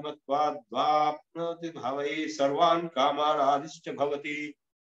Admatvad Dvapnati Bhavai Sarvan Kamaradischa Bhavati.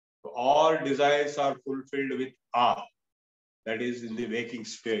 All desires are fulfilled with A. That is in the waking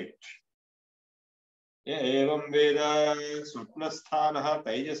state. Evam Veda Swapnasthanaha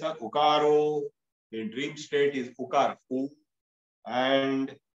Taijasa Ukaro. In dream state is Ukar, U.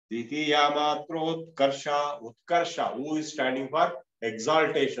 And Ditiya Matrot Karsha, Utkarsha. U is standing for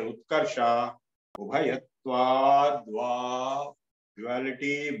exaltation, Utkarsha. Ubhayatva, Dva,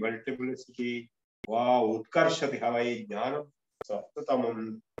 duality, multiplicity, Va, Utkarshati Havai, Jnanam,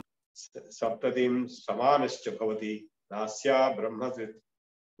 Saptatamam, Saptatim, Samanascha Bhavati, Nasya, Brahmasit,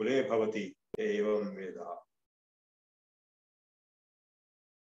 Kule Bhavati, Evam Veda.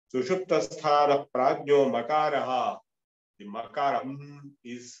 Sushuptasthana Prajno Makaraha. The Makara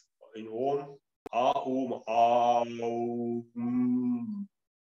is in Om, Aum, Aum.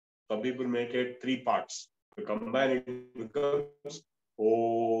 Some people make it three parts. To combine it becomes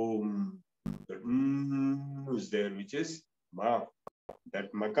Om. The is there, which is Ma.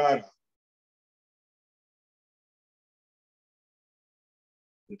 That Makara.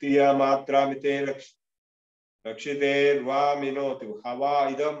 Titiya Matra Mite Rakshite Va Minoti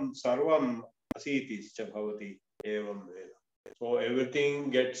Hava Idam Sarvam Asiti Bhavati Evam Veda. So everything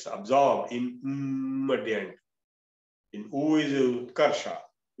gets absorbed in at the end. In U is Utkarsha.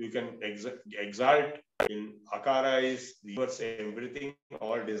 You can exalt. In Akara is reverse everything,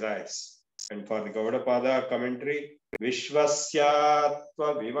 all desires. And for the Gaudapada commentary, Vishwasyatva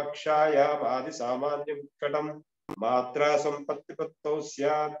Vivakshayam Adi Samanyam Katam Matra Sampattipattau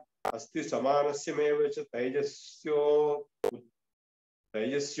Syad Asti Samanasya Mevacha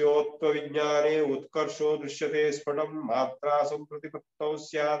Taijasyotva Vijnane Utkarsho Drishyate Spadam Matra Sampatipattau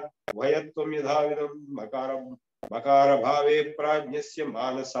Syad Vayatvam Yadhavidam Makara Bhave Prajnasya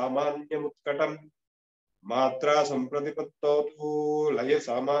Mana Samanyam Utkatam Matra Sampratipattotu Laya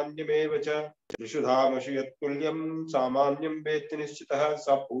Samanyam Evacha Trishudhamashiyat Tulyam Samanyam Veti Nishchitaha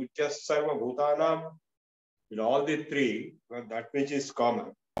Sapujya Sarva Bhutanam. In all the three, that which is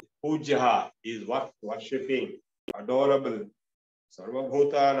common. Pujyaha is what? Worshipping, adorable. Sarva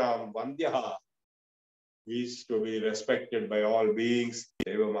Bhutanam Vandyaha is to be respected by all beings.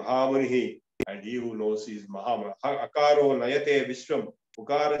 Eva Mahamunihi. And he who knows is Mahamana. Akaro Nayate Vishram,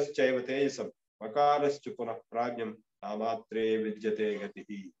 Ukaras Chaiva Tejasam, Makaras Chupuna Prajnam, Amatre Vidyate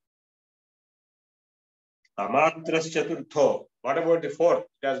Gatihi. Amatras Chaturtho. What about the fourth?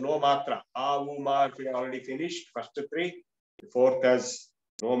 It has no matra. Avu Ma, we already finished. First three. The fourth has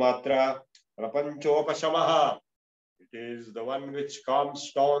No matra prapanchopashamaha. It is the one which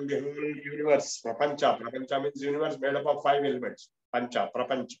calms down the whole universe. Prapancha. Prapancha means universe made up of 5 elements. Pancha,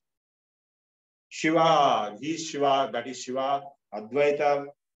 prapancha. Shiva, he is Shiva, that is Shiva. Advaita,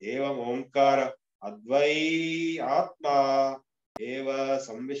 evam omkara. Advai atma, eva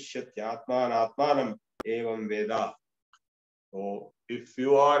samvishyati atman atmanam, evam Veda. So, if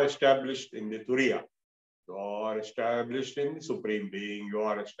you are established in the Turiya, you are established in the Supreme Being, you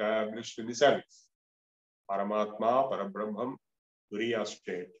are established in the Self. Paramatma, Parabrahman, Turiya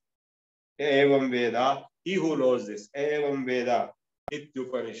state. Evam Veda, he who knows this. Evam Veda,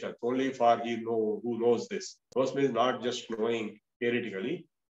 Upanishads, only for he who knows this. Knows means not just knowing theoretically,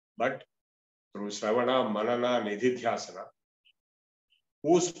 but through Sravana, Manana, Nididhyasana,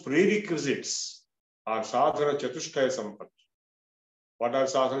 whose prerequisites are Sadhana Chatushtaya Sampatti. What are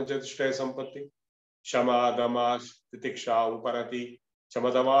Sadhana Chatushtaya Sampatti? Shama, Dama, Titiksha, Uparati,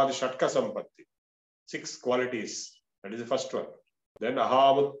 Shamadamad, Shatka Sampatti. 6 qualities. That is the first one. Then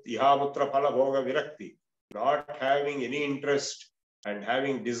Ihamutra Phala Bhoga Virakti. Not having any interest and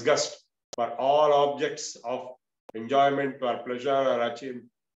having disgust for all objects of enjoyment or pleasure or achievement,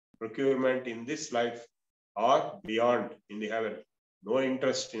 procurement in this life or beyond in the heaven. No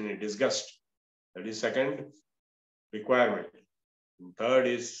interest in a disgust. That is second requirement. And third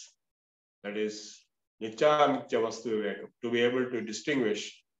is, that is Nitya Nitya Vastu Vivekam. To be able to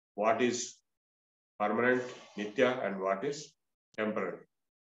distinguish what is permanent, Nitya, and what is temporary.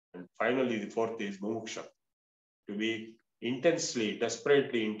 And finally, the fourth is Mumuksha. To be intensely,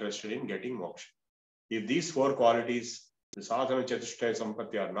 desperately interested in getting moksha. If these 4 qualities, the Sadhana Chatushtaya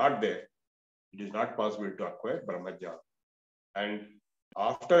Sampatti, are not there, it is not possible to acquire Brahmajnana. And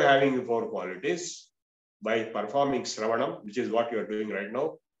after having the 4 qualities, by performing Sravanam, which is what you are doing right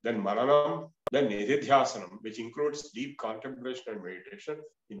now, then Mananam, then Nididhyasanam, which includes deep contemplation and meditation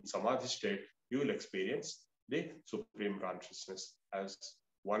in Samadhi state, you will experience the Supreme Consciousness as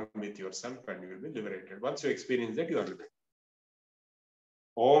one with yourself and you will be liberated. Once you experience that, you are liberated.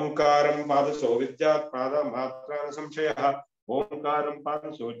 Omkaram padaso vidyat pada matrana samshayah. Omkaram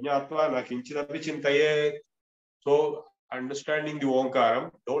padaso jnatva na kinchinapi chintaye. So, understanding the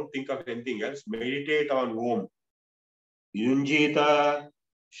Omkaram, don't think of anything else. Meditate on Om. Yunjita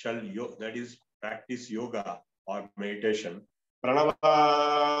shall yoga, that is practice yoga or meditation.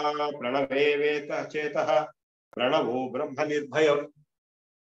 Pranava pranaveveta chetaha pranavo brahma nirbhayam.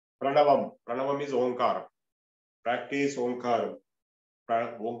 Pranavam is Omkaram. Practice Omkaram.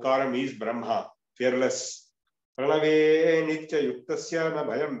 Omkaram is Brahma, fearless. Pranave nitya yuktasya na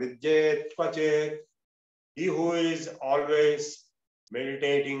bhayam vidyet pachet. He who is always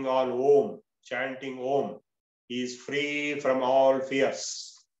meditating on Om, chanting Om, he is free from all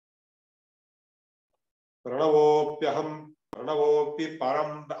fears. Pranavopyaham, pranavopi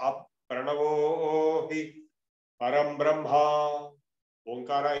param, pranavohi param brahma.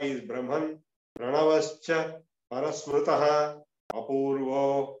 Omkara is Brahman. Pranavascha parasmrutaha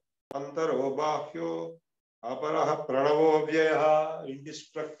apurvo antaro bahyo aparaha pranavo vyaha.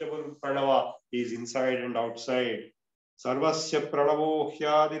 Indestructible pranava is inside and outside. Sarvasya pranavo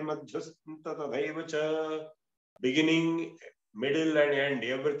hyadir madhyastanta tadaivacha. Beginning, middle and end,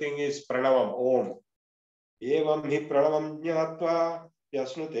 everything is pranavam, Om. Evam hi pranavam jnatva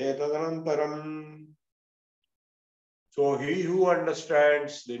yasnute tadanantaram. So he who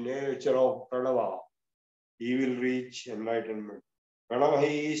understands the nature of pranava, he will reach enlightenment. Pranava hi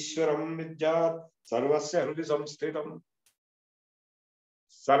ishwaram vidyat sarvasya hrudi samsthitam.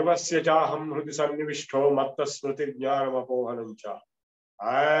 Sarvasya chaham hrudi sannivishto matta smriti jnanam apohanancha.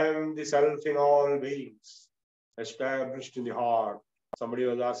 I am the self in all beings, established in the heart. Somebody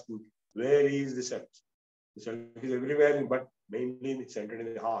was asking, where is the self? The self is everywhere, but mainly centered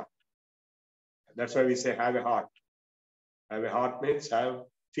in the heart. That's why we say have a heart. Have a heart means have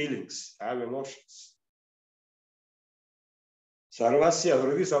feelings, have emotions. Sarvasya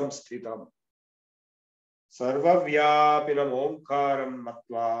hrudi samsthitam. Sarvavyapinam omkaram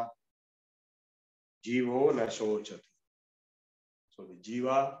matva jivo na shochati. So the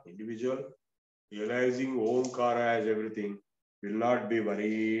jiva, individual, realizing omkara as everything, will not be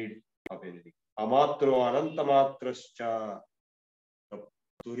worried of anything. Amatro anantamatrascha. The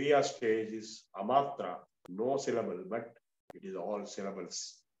Turiya stage is amatra, no syllable, but it is all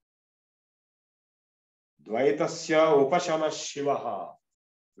syllables. Dvaitasya upashana shivaha,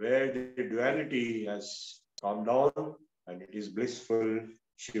 where the duality has come down and it is blissful.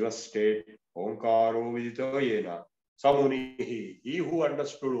 Shiva state, Omkaro vidito yena. Samunihi, he who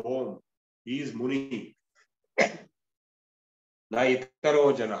understood Om, he is Muni. Na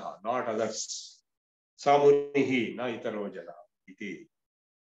itaro janaha, not others. Samunihi, na itaro janaha. Iti.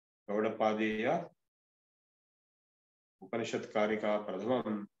 Gaudapadeya Upanishad Karika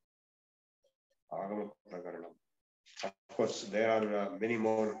Pradhamam Agama Prakaranam. Of course, there are many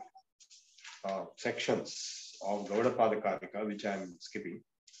more sections of Gaudapada Karika which I am skipping.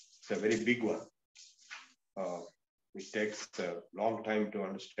 It's a very big one. It takes a long time to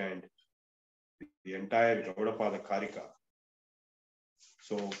understand the entire Gaudapada Karika.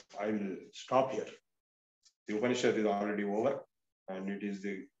 So I will stop here. The Upanishad is already over, and it is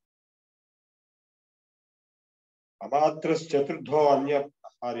the Amatras Chaturdho Anya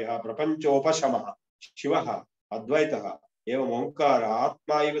Arya Prapanchopashamaha Shivaha Advaitaha Eva Onkara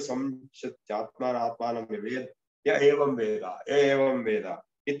Atma Iva Samchatma Atmanam Veda Ya Evam Veda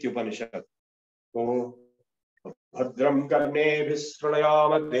It Upanishad. So Bhadram Karne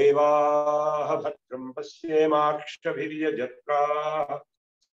Visranayama Deva Bhadram Pasyemakshvirya Jatra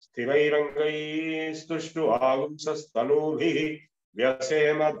Sthirairangai Stushtu Agumsastanubhi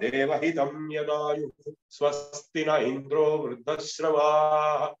Vyasema Devahitam Yadayu Swastina Indro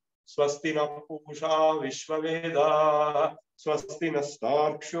Vruddhashrava Swastina Pusha Vishwaveda Swastina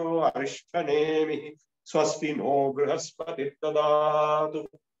Starksho Arishtanemi Swastino Brihaspati Tadatu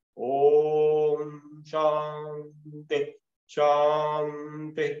Om Shanti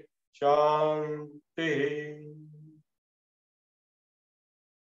Shanti Shanti.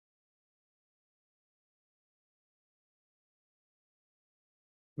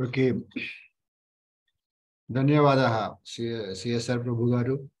 Okay. Dhanyavadaha, CSR Prabhu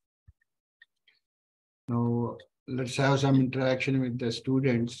Garu. Now, let's have some interaction with the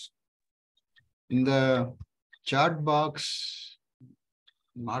students. In the chat box,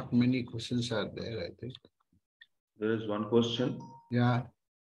 not many questions are there, I think. There is one question. Yeah.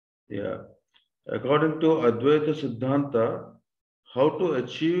 Yeah. According to Advaita Siddhanta, how to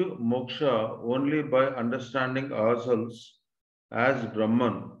achieve moksha only by understanding ourselves as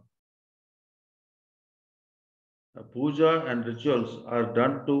Brahman. Puja and rituals are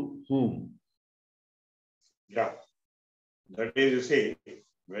done to whom? Yeah. That is, you see,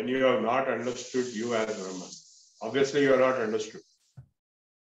 when you have not understood you as Brahman, obviously you are not understood.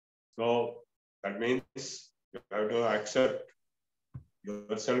 So that means you have to accept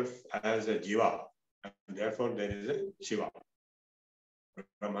yourself as a jiva, and therefore there is a Shiva,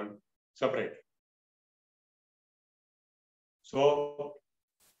 Brahman, separate. So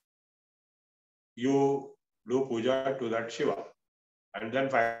you do puja to that Shiva, and then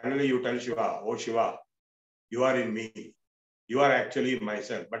finally you tell Shiva, oh Shiva, you are in me. You are actually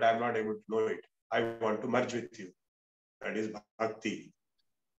myself, but I am not able to know it. I want to merge with you. That is bhakti.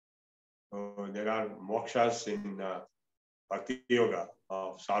 So there are mokshas in Bhakti Yoga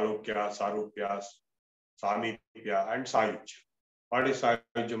of Salokya, Sarupya, Samipya, and Sayuj. What is Sayuj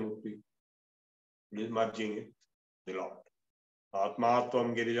Mukti? It is merging with the Lord.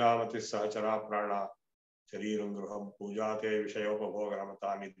 Atmatvam Girijamati Sahachara Prana Shariram Gruham Pujate Vishayopabhogaramata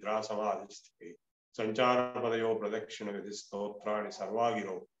Nidra Samadhisthi Sanchara Padayo Pradakshina Vidhistotrani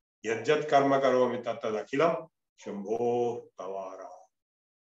Sarvagiro Yajjat Karma Karomi Tattad Akhilam Shambho Tavara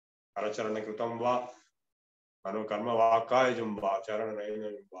Karacharana Kritam Va Mano Karma Vakaya Jumba Charana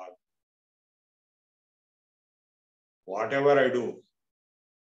Naina Jumba. Whatever I do,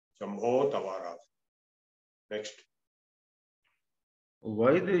 Shambho Tavara. Next.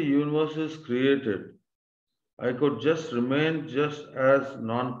 Why the universe is created? I could just remain just as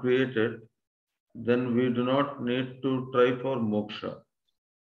non-created, then we do not need to try for moksha.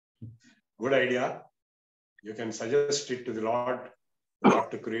 Good idea. You can suggest it to the Lord not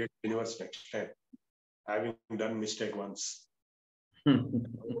to create the universe next time, having done mistake once.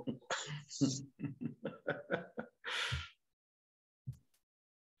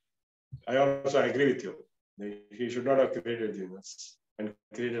 I also agree with you. He should not have created the universe and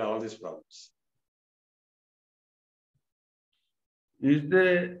created all these problems. Is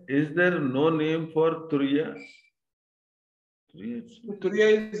there no name for Turiya?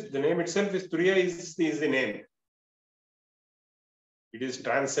 Turiya is the name itself. Turiya is the name. It is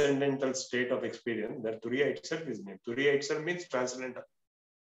transcendental state of experience. That Turiya itself is name. Turiya itself means transcendental,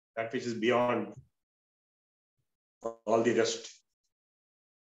 that which is beyond all the rest.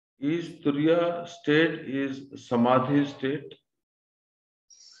 Is Turiya state is Samadhi state?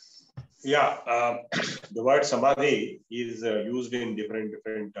 Yeah, the word Samadhi is used in different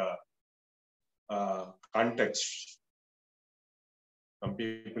contexts. Some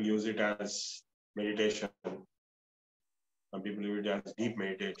people use it as meditation. Some people use it as deep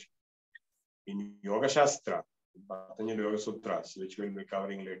meditation. In Yoga Shastra, Patanjali Yoga Sutras, which we'll be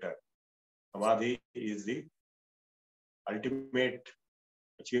covering later, Samadhi is the ultimate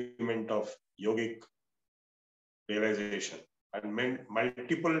achievement of yogic realization. And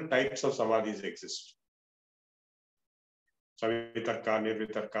multiple types of samadhis exist. Savitarka,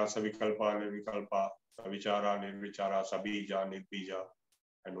 Nirvitarka, Savikalpa, Nirvikalpa, Savichara, Nirvichara, Sabija, Nirbija,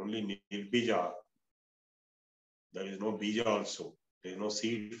 and only Nirbija. There is no bija also. There is no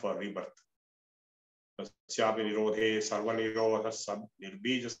seed for rebirth. Tasyapi nirodhe sarva nirodha sab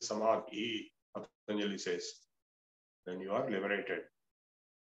nirbija samadhi, Patanjali says. Then you are liberated.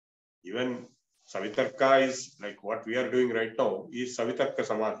 Even Savitarka is like what we are doing right now is Savitarka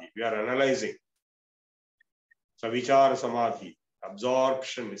Samadhi. We are analyzing. Savichara Samadhi,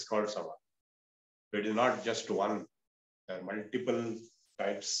 absorption is called Samadhi. It is not just one. There are multiple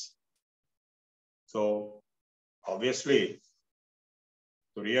types. So obviously,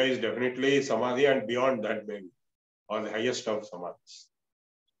 Turiya is definitely Samadhi and beyond that maybe, or the highest of Samadhis.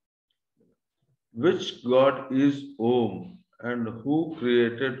 Which God is Om and who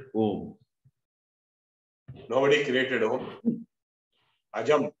created Om? Nobody created Om.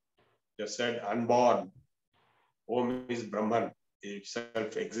 Ajam just said unborn. Om is Brahman,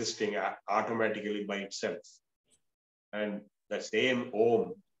 itself existing automatically by itself. And the same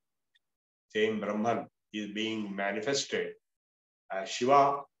Om, same Brahman is being manifested as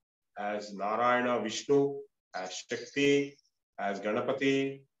Shiva, as Narayana, Vishnu, as Shakti, as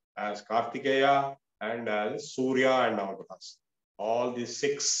Ganapati, as Kartikeya, and as Surya and Navagras. All these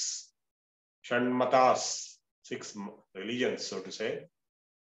 6 Shanmatas, 6 religions, so to say,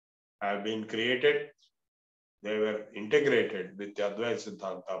 have been created. They were integrated with the Advaita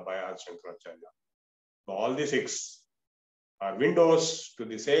Siddhanta by Adi Shankaracharya. So all the 6 are windows to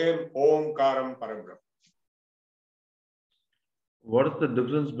the same Omkaram Parabrahma. What is the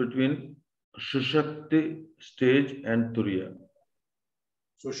difference between Sushakti stage and Turiya?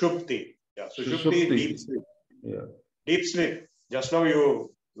 Sushupti. Yeah, Sushupti, deep sleep. Yeah. Deep sleep. Just now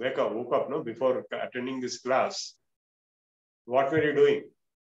you woke up, no? Before attending this class. What were you doing?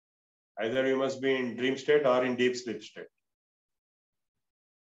 Either you must be in dream state or in deep sleep state.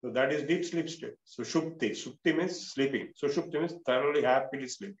 So that is deep sleep state. Sushupti. Supti means sleeping. Sushupti means thoroughly happily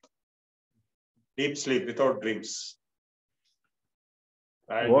sleep. Deep sleep without dreams.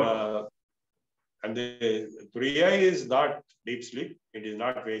 And the Turiya is not deep sleep. It is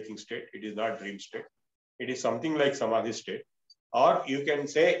not waking state. It is not dream state. It is something like Samadhi state. Or you can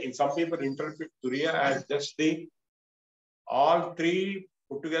say, in some people interpret Turiya as just the all 3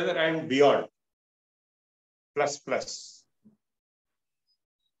 put together and beyond. Plus.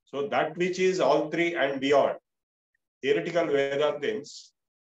 So that which is all 3 and beyond. Theoretical Vedantins,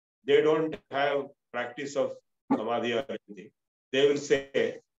 they don't have practice of Samadhi or anything. They will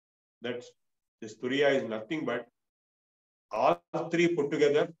say that this Turiya is nothing but all 3 put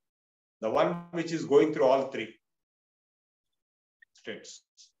together, the one which is going through all 3 states.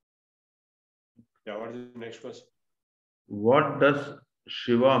 Yeah, what is the next question? What does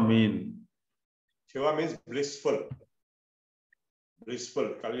Shiva mean? Shiva means blissful.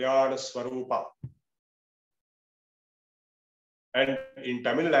 Blissful, Kalyana Swarupa. And in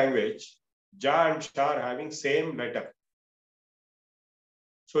Tamil language, Ja and Sha are having same letter.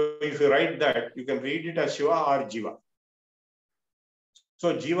 So if you write that, you can read it as Shiva or Jiva.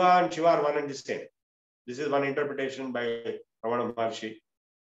 So Jiva and Shiva are one and the same. This is one interpretation by Ramana Maharshi.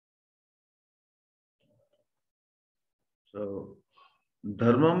 So,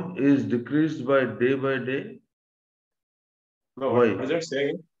 Dharmam is decreased by day. No, Why? what is that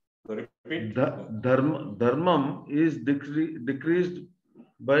saying? So repeat. Dharmam is decreased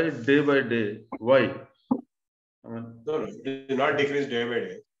by day. Why? No, it is not decreased day by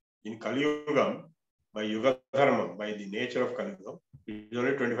day. In Kali Yugam, by Yuga Dharmam, by the nature of Kali Yugam, it is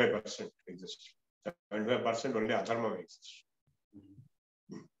only 25% exists. 25% only Adharma exists.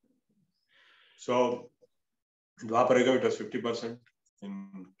 So, in Dwaparayugam it was 50%.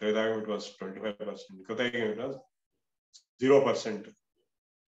 In Tretayugam it was 25%. In Kritayugam it was 0%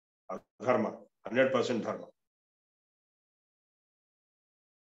 Adharma, 100% Dharma.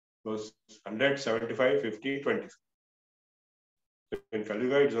 It was 100, 75, 50, 20. In Kali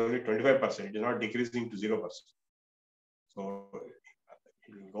Yuga, it is only 25%. It is not decreasing to 0%. So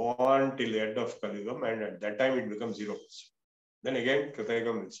it will go on till the end of Kali Yuga, and at that time it becomes 0%. Then again,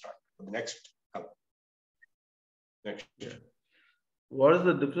 Kritayugam will start. Next. What is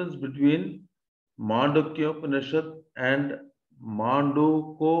the difference between Mandukya Upanishad and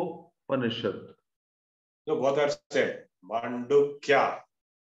Manduko Upanishad? So both are same. Mandukya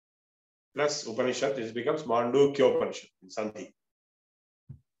plus Upanishad, it becomes Mandukya Upanishad in Sandhi.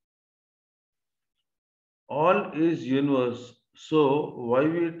 All is universe. So why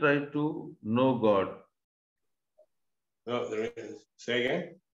we try to know God? No, say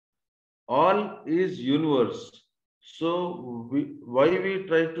again. All is universe. So why we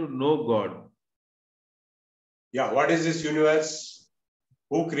try to know God? Yeah, what is this universe?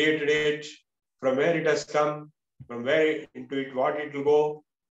 Who created it? From where it has come? From where into it, what it will go?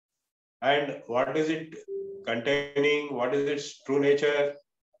 And what is it containing? What is its true nature?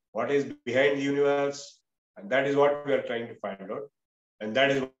 What is behind the universe? And that is what we are trying to find out. And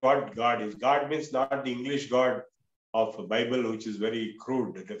that is what God is. God means not the English God of the Bible, which is very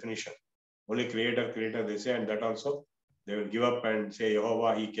crude definition. Only creator, creator, they say, and that also they will give up and say,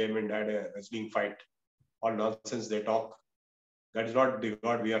 Jehovah, he came and had a wrestling fight. All nonsense they talk. That is not the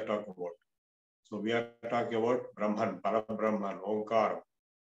God we are talking about. So we are talking about Brahman, Parabrahman, Omkar.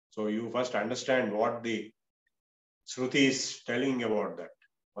 So you first understand what the Shruti is telling about that.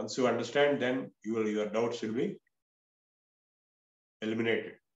 Once you understand, then your doubts will be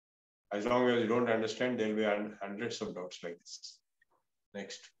eliminated. As long as you don't understand, there will be hundreds of doubts like this.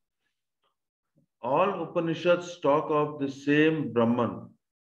 Next. All Upanishads talk of the same Brahman.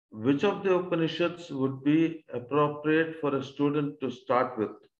 Which of the Upanishads would be appropriate for a student to start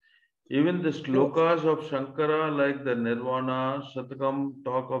with? Even the slokas of Shankara, like the Nirvana, Shatakam,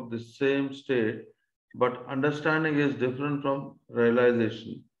 talk of the same state, but understanding is different from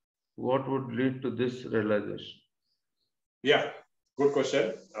realization. What would lead to this realization? Yeah, good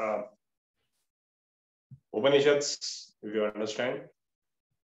question. Upanishads, if you understand,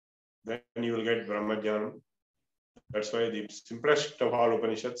 then you will get Brahmajnanam. That's why the simplest of all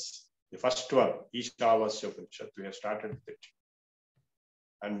Upanishads, the first one, Ishavasya Upanishad, we have started with it.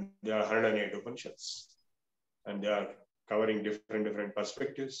 And there are 108 Upanishads. And they are covering different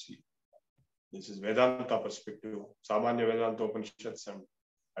perspectives. This is Vedanta perspective, Samanya Vedanta Upanishads and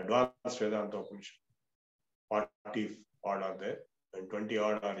Advanced Vedanta Upanishads. 40 odd are there, and 20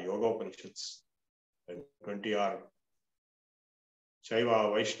 odd are Yoga Upanishads, and 20 are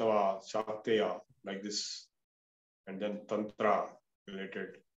Shaiva, Vaishnava, Shakteya, like this, and then Tantra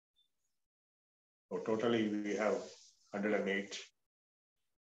related. So totally we have 108.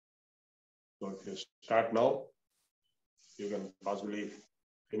 So if you start now, you can possibly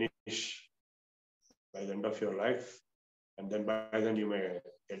finish by the end of your life, and then by then you may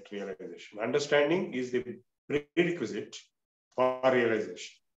get realization. Understanding is the prerequisite for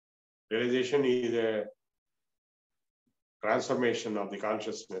realization. Realization is a transformation of the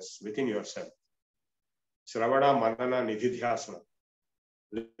consciousness within yourself. Shravana, Manana, Nididhyasana.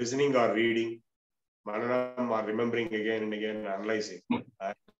 Listening or reading, Mananam or remembering again and again, analyzing,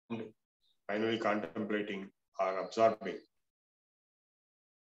 and finally contemplating or absorbing.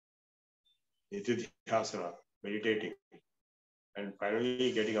 Nididhyasana, meditating, and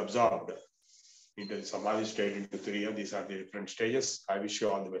finally getting absorbed into the Samadhi state, into Turiya. These are the different stages. I wish you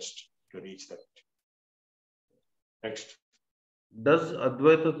all the best to reach that. Next. Does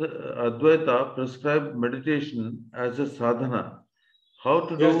Advaita prescribe meditation as a sadhana? How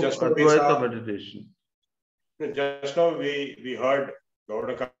to do Advaita meditation? Just now we heard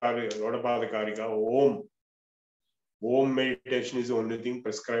Gaudapada Karika, Om. Om meditation is the only thing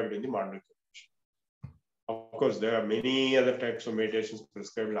prescribed in the Mandukya. Of course, there are many other types of meditations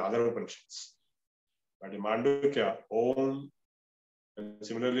prescribed in other Upanishads. But in Mandukya, Om, and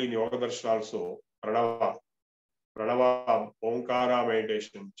similarly in Yoga Darshan also, Pranava, Omkara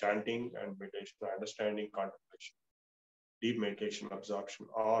meditation, chanting and meditation, understanding, contemplation, deep meditation, absorption,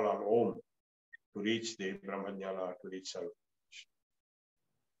 all on Om to reach the Brahmajnana, to reach self.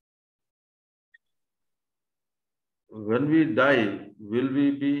 When we die, will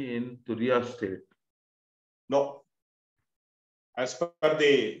we be in Turiya state? No. As per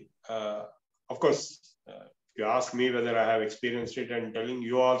the, of course, if you ask me whether I have experienced it, and telling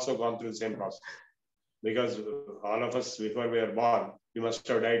you also gone through the same process. Because all of us, before we are born, we must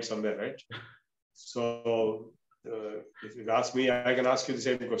have died somewhere, right? So if you ask me, I can ask you the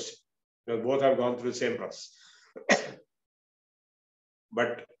same question. Because both have gone through the same process.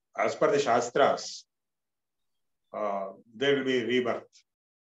 But as per the Shastras, there will be rebirth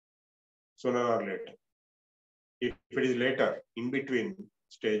sooner or later. If it is later, in between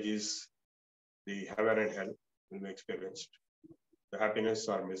stages, the heaven and hell will be experienced, the happiness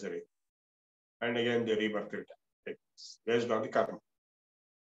or misery. And again, the rebirth will take place based on the karma.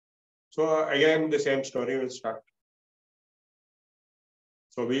 So again, the same story will start.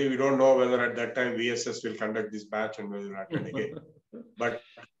 So we don't know whether at that time VSS will conduct this batch and will attend again. But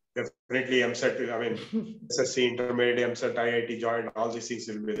definitely MSET, I mean, SSC, intermediate, MSET, IIT, joint, all these things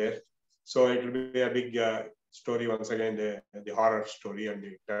will be there. So it will be a big story once again, the horror story and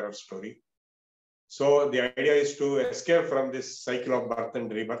the terror story. So the idea is to escape from this cycle of birth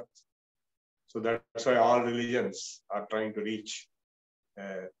and rebirth. So that's why all religions are trying to reach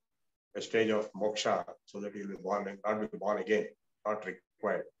a stage of moksha so that he will be born and not be born again. Not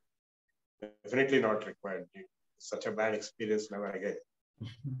required. Definitely not required. Such a bad experience, never again.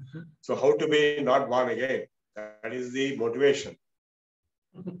 So how to be not born again? That is the motivation.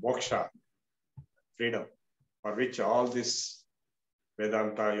 Moksha, freedom, for which all this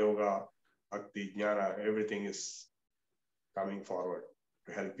Vedanta, yoga, bhakti, jnana, everything is coming forward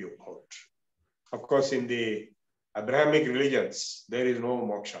to help you out. Of course, in the Abrahamic religions, there is no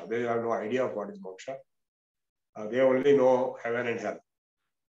moksha. They have no idea of what is moksha. They only know heaven and hell.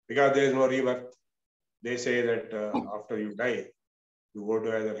 Because there is no rebirth, they say that after you die, you go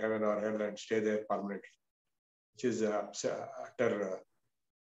to either heaven or hell and stay there permanently, which is an utter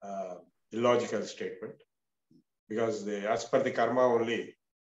illogical statement. Because as per the karma only,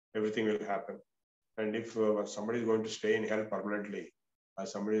 everything will happen. And if somebody is going to stay in hell permanently, or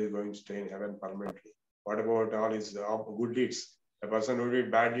somebody is going to stay in heaven permanently, what about all his good deeds? A person who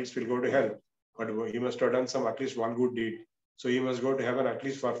did bad deeds will go to hell, but he must have done at least one good deed. So he must go to heaven at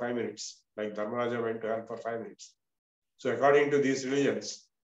least for 5 minutes, like Dharmaraja went to hell for 5 minutes. So according to these religions,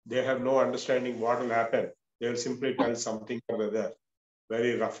 they have no understanding what will happen. They will simply tell something or other,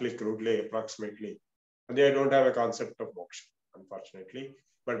 very roughly, crudely, approximately. And they don't have a concept of moksha, unfortunately.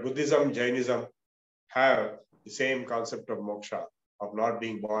 But Buddhism, Jainism have the same concept of moksha, of not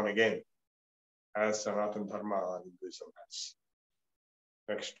being born again, as Sanatana Dharma or Hinduism has.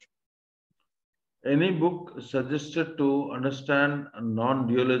 Next. Any book suggested to understand a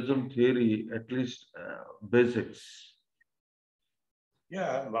non-dualism theory, at least basics?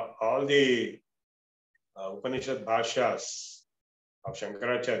 Yeah, all the Upanishad bhashyas of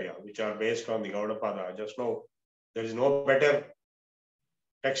Shankaracharya, which are based on the Gaudapada, just know there is no better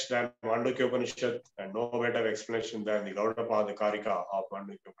text than Mandukya Upanishad and no better explanation than the Gaudapada Karika of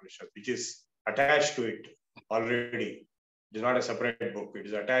Mandukya Upanishad, which is attached to it already. It is not a separate book. It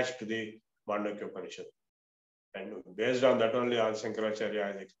is attached to the Mandukya Upanishad. And based on that only, Adi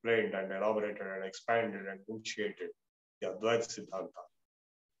Shankaracharya has explained and elaborated and expanded and initiated the Advaita Siddhanta.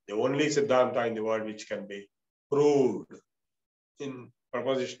 The only Siddhanta in the world which can be proved in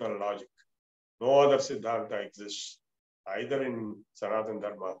propositional logic. No other Siddhanta exists, either in Sanatana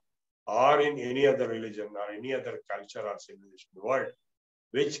Dharma or in any other religion or any other culture or civilization in the world,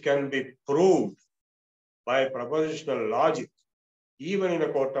 which can be proved by propositional logic, even in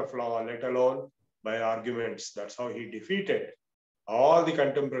a court of law, let alone by arguments. That's how he defeated all the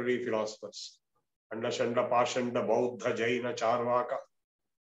contemporary philosophers. Anda, Shanda, Pashanda, Bauddha, Jaina, Charvaka,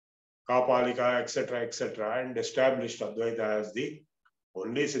 Kapalika, etc., and established Advaita as the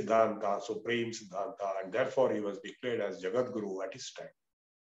only Siddhanta, supreme Siddhanta, and therefore he was declared as Jagat Guru at his time.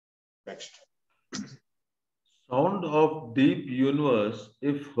 Next. Sound of deep universe,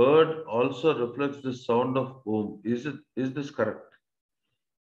 if heard, also reflects the sound of Om. Is this correct?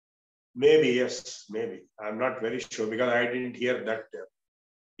 Maybe, yes, maybe. I'm not very sure because I didn't hear that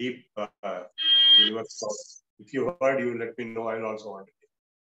deep universe sound. If you heard, you let me know. I'll also want to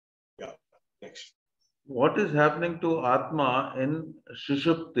hear. Yeah, next. What is happening to Atma in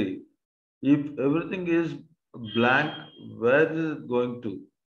Sushupti? If everything is blank, where is it going to?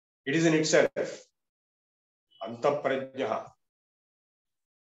 It is in itself. Antaprajna.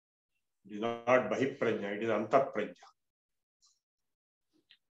 It is not Bahiprajna, it is Antaprajna.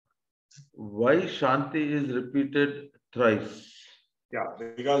 Why Shanti is repeated thrice? Yeah,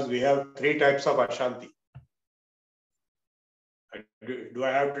 because we have 3 types of Ashanti. Do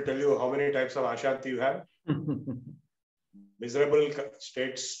I have to tell you how many types of Ashanti you have? Miserable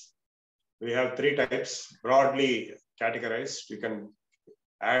states, we have 3 types, broadly categorized. You can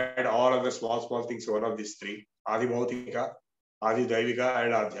add all of the small things to one of these 3. Adi Bhautika, Adi Daivika,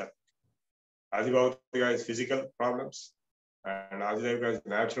 and Adhyatmika. Adi Bhautika is physical problems, and Adi Daivika is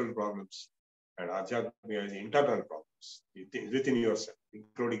natural problems, and Adhyatmika is internal problems within yourself,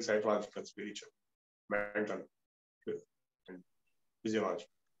 including psychological, spiritual, mental, and physiological.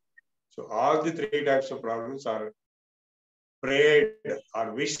 So all the 3 types of problems are prayed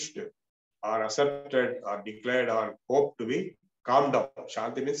or wished or asserted or declared or hoped to be calmed down.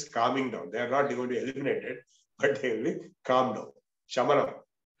 Shanti means calming down. They are not going to be eliminated, but they will be calmed down. Shamana.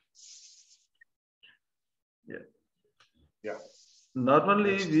 Yeah.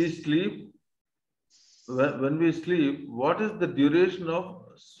 Normally we sleep. When we sleep, what is the duration of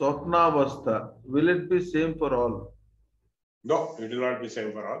Swapnavastha? Will it be same for all? No, it will not be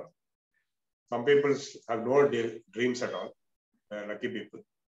same for all. Some people have no dreams at all. They are lucky people.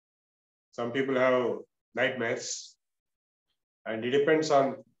 Some people have nightmares, and it depends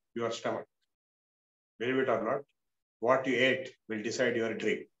on your stomach. Believe it or not, what you ate will decide your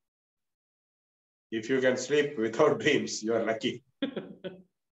dream. If you can sleep without dreams, you are lucky.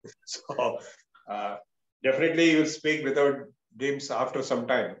 So definitely you will speak without dreams after some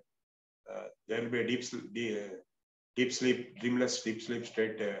time. There will be a deep sleep, dreamless deep sleep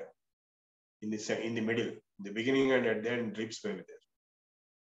state in the middle, in the beginning and at the end, dreams may be there.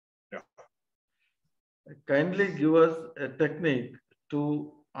 Yeah. Kindly give us a technique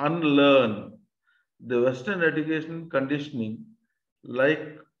to unlearn the Western education conditioning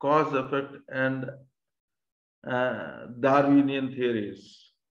like cause, effect, and Darwinian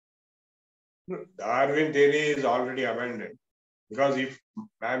theories. Darwin theory is already abandoned, because if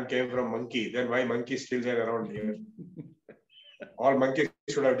man came from monkey, then why monkey is still there around here? All monkeys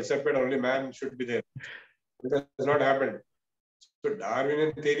should have disappeared, only man should be there. It has not happened. So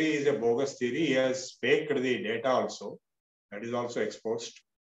Darwinian theory is a bogus theory. He has faked the data also. That is also exposed.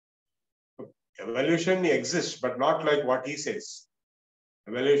 Evolution exists, but not like what he says.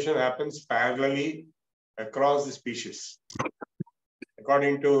 Evolution happens parallelly across the species.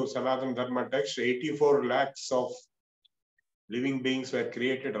 According to Sanatana Dharma text, 84 lakhs of living beings were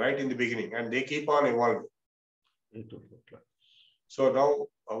created right in the beginning, and they keep on evolving. 84 lakhs. So now,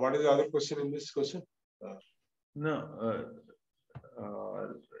 what is the other question in this question?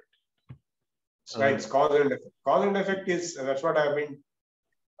 Right, cause and effect. Cause and effect is, that's what I have been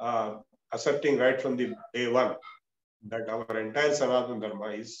asserting right from the day one, that our entire Sanatana Dharma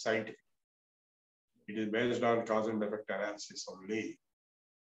is scientific. It is based on cause and effect analysis only.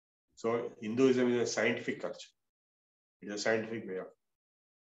 So Hinduism is a scientific culture. It is a scientific way of.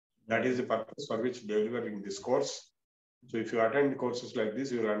 That is the purpose for which delivering this course. So if you attend courses like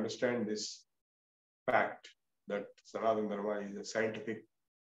this, you will understand this fact that Sanatana Dharma is a scientific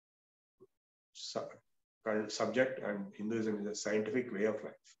subject and Hinduism is a scientific way of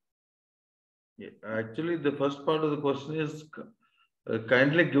life. Yeah, actually, the first part of the question is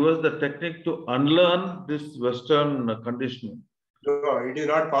kindly give us the technique to unlearn this Western conditioning. No, it is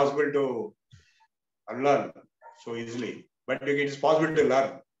not possible to unlearn so easily, but it is possible to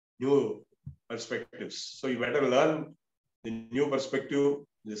learn new perspectives. So you better learn the new perspective,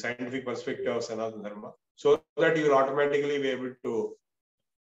 the scientific perspective of Sanatana Dharma, so that you will automatically be able to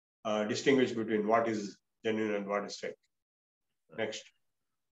distinguish between what is genuine and what is fake. Next.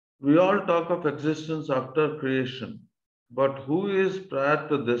 We all talk of existence after creation, but who is prior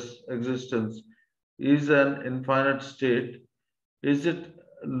to this existence is an infinite state. Is it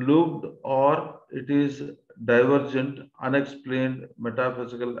looped or it is divergent, unexplained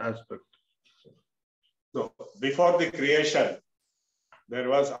metaphysical aspect? So before the creation, there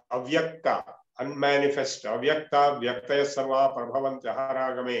was avyakta, unmanifest. Avyakta, vyaktaya sarva prabhavanti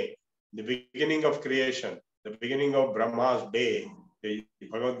aharagame. The beginning of creation, the beginning of Brahma's day, the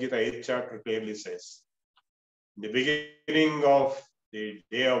Bhagavad Gita 8th chapter clearly says. The beginning of the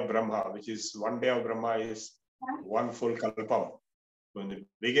day of Brahma, which is one day of Brahma, is one full kalpam. So in the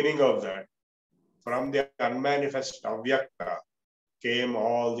beginning of that, from the unmanifest avyakta came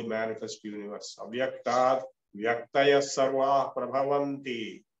all the manifest universe. Avyakta vyaktaya sarva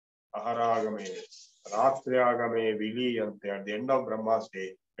prabhavanti aharagame ratriagame viliyante. At the end of Brahma's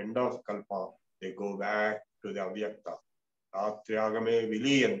day, end of kalpa, they go back to the avyakta. Ratriagame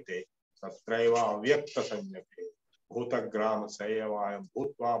viliyante satraiva avyakta sanyate bhutagrama sayavayam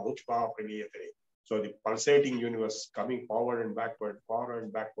bhutva bhutva praniyate. So the pulsating universe coming forward and backward, forward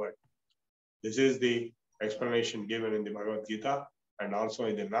and backward. This is the explanation given in the Bhagavad Gita and also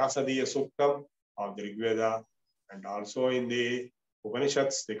in the Nasadiya Suktam of the Rig Veda and also in the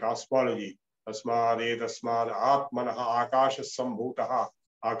Upanishads, the cosmology. Tasmad tasmad atmanaha akasha sambhutaha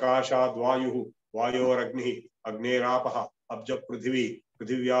akashad vayuhu vayor agni agnerapah abja prithvi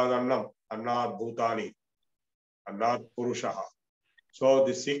prithvyad annam annad bhutani annad purushaha. So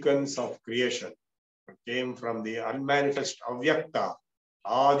the sequence of creation came from the unmanifest avyakta.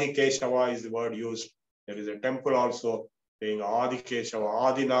 Adi Keshava is the word used. There is a temple also saying Adi Keshava,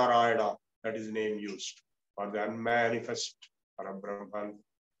 Adi Narayana, that is the name used. For the unmanifest Parabrahman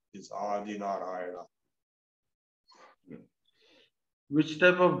is Adi Narayana. Which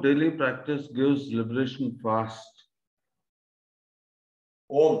type of daily practice gives liberation fast?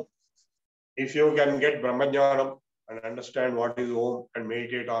 Om. If you can get Brahmajnanam and understand what is Om and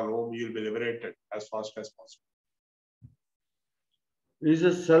meditate on Om, you will be liberated as fast as possible. Is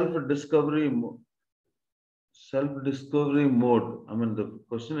a self-discovery mode? I mean, the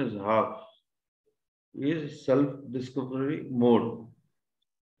question is half. Is self-discovery mode?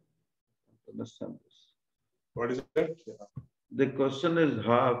 Understand this. What is it? Yeah. The question is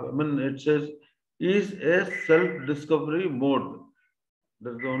half. I mean, it says, is a self-discovery mode?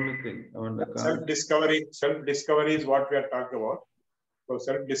 That's the only thing. I mean, Self-discovery is what we are talking about. So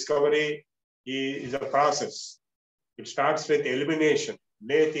self-discovery is a process. It starts with elimination.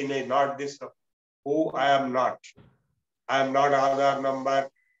 neti, not this, who I am not. I am not Aadhaar number,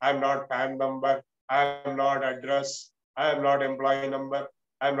 I am not PAN number, I am not address, I am not employee number,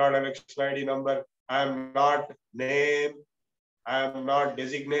 I am not election ID number, I am not name, I am not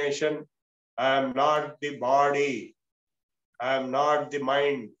designation, I am not the body, I am not the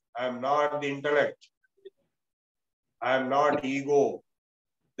mind, I am not the intellect, I am not ego.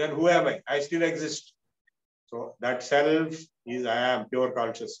 Then who am I? I still exist. So that self is I am, pure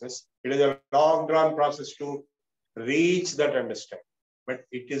consciousness. It is a long drawn process to reach that understanding. But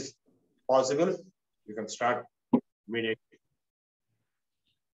it is possible. You can start immediately.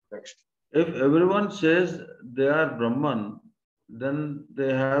 Next. If everyone says they are Brahman, then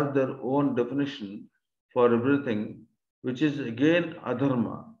they have their own definition for everything, which is again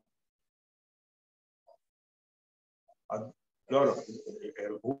adharma. No.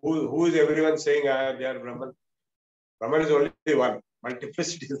 Who is everyone saying they are Brahman? Brahman is only one.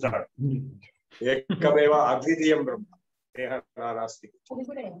 Multiplicity is not. Ekameva advitiyam Brahma.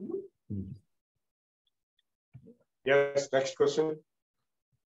 Yes, next question.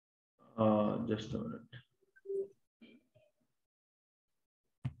 Just a minute.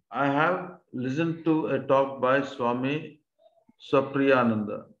 I have listened to a talk by Swami Sarva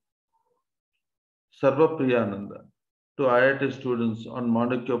Priyananda to IIT students on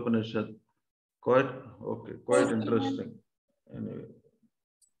Mandukya Upanishad. Quite interesting. Anyway.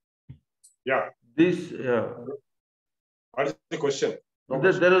 Yeah. This, What is the question? There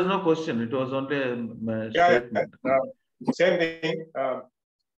is no question. It was only a statement. Same thing.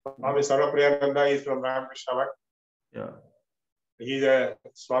 Swami Sarva Priyananda is from Ramakrishna Math. Yeah. He's a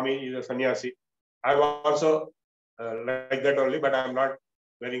Swami, he's a sannyasi. I'm also like that only, but I'm not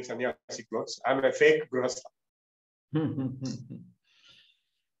wearing sannyasi clothes. I'm a fake grihastha.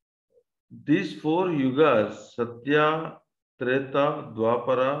 These four yugas, Satya, Treta,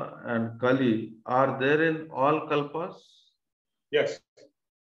 Dwapara, and Kali, are there in all kalpas? Yes,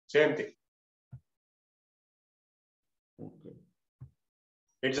 same thing. Okay.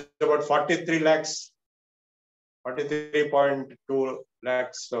 It's about 43 lakhs, 43.2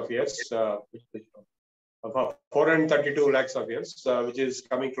 lakhs of years, 432 lakhs of years, which is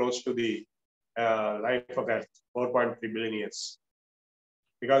coming close to the life of Earth, 4.3 billion years.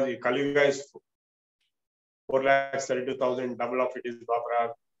 Because Kali Yuga is 4,32,000, double of it is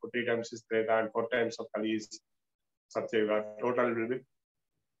Dwapara, 3 times is Treta, and 4 times of Kali is Satya Yuga. Total will be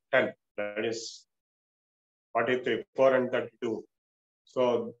 10. That is 43, 4 and 32.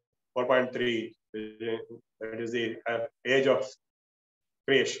 So 4.3, that is the age of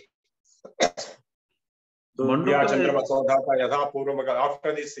creation. So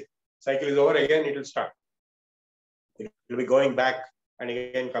after this cycle is over, again it will start. It will be going back and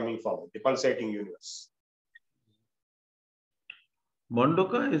again coming forward, the pulsating universe.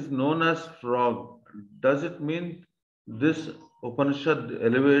 Manduka is known as frog. Does it mean this Upanishad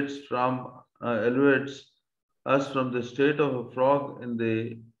elevates us from the state of a frog in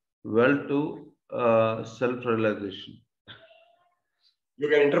the well to self-realization? You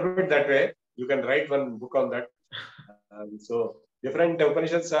can interpret that way. You can write one book on that. So different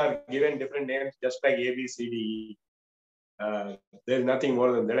Upanishads are given different names, just like A, B, C, D, E. There is nothing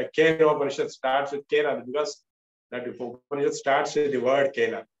more than that. Like Kena Upanishad starts with Kena because that Upanishad starts with the word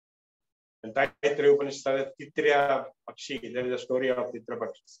Kena. And Taittiriya Upanishad, Titriya Pakshi, there is a story of Titra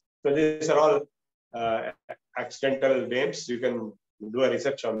Pakshi. So these are all accidental names. You can do a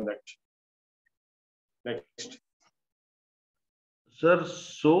research on that. Next. Sir,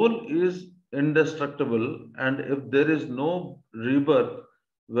 soul is indestructible, and if there is no rebirth,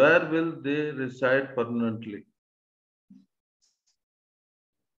 where will they reside permanently?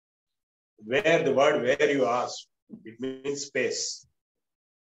 Where, the word where you ask, it means space.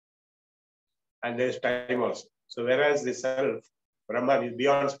 And there is time also. So whereas the self, Brahman, is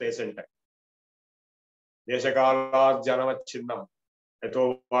beyond space and time. Deshakalat janavat chinnam.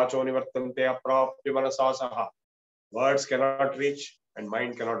 Eto vacho nivartante aprapya manasa saha. Words cannot reach and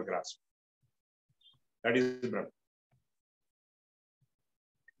mind cannot grasp. That is Brahman.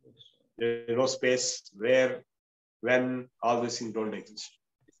 There is no space where, when, all these things don't exist.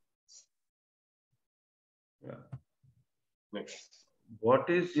 Yeah. Next. What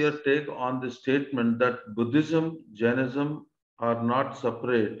is your take on the statement that Buddhism, Jainism are not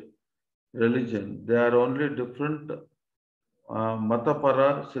separate religion? They are only different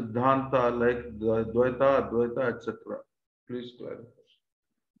matapara, siddhanta like Dvaita, Advaita, etc. Please clarify.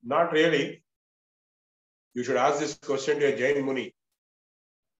 Not really. You should ask this question to a Jain Muni.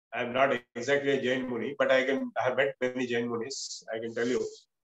 I am not exactly a Jain Muni, but I have met many Jain Munis. I can tell you.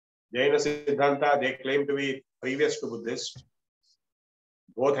 Jaina Siddhanta, they claim to be previous to Buddhist.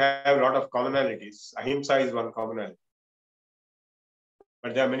 both have a lot of commonalities. Ahimsa is one commonality.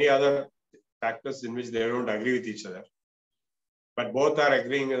 But there are many other factors in which they don't agree with each other. But both are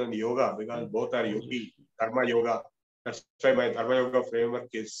agreeing on yoga because both are yogi, dharma yoga. That's why my dharma yoga framework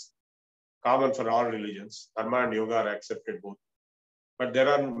is common for all religions. Dharma and yoga are accepted both. But there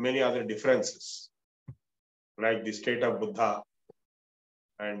are many other differences, like the state of Buddha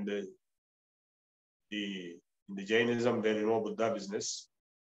and in the Jainism, there is no Buddha business.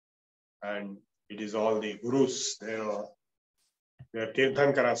 And it is all the gurus. There are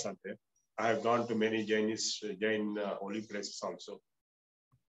Tirthankaras are there. I have gone to many Jain holy places also.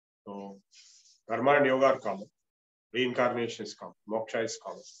 So, Dharma and yoga are common. Reincarnation is common. Moksha is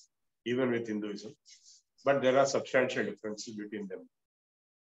common, even with Hinduism. But there are substantial differences between them.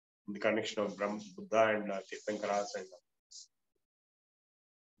 In the connection of Brahma, Buddha and Tirthankaras and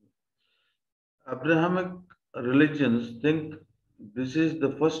Abrahamic religions think this is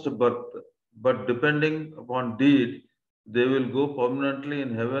the first birth, but depending upon deed, they will go permanently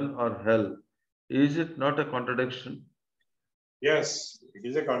in heaven or hell. Is it not a contradiction? yes, it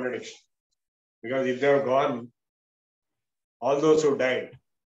is a contradiction. Because if they have gone, all those who died,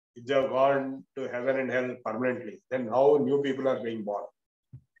 if they have gone to heaven and hell permanently, then how new people are being born?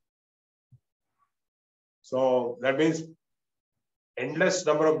 So that means endless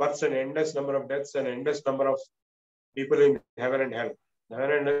number of births and endless number of deaths and endless number of people in heaven and hell.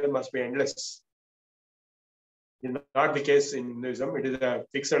 Heaven and hell must be endless. It's not the case in Hinduism. It is a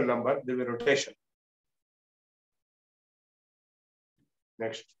fixed number. There will be rotation.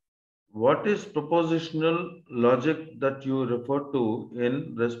 Next. What is propositional logic that you refer to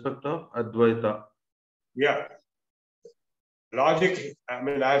in respect of Advaita? Yeah. Logic, I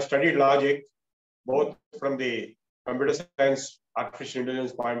mean, I have studied logic both from the computer science, artificial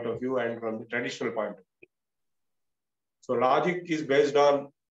intelligence point of view and from the traditional point of view. So logic is based on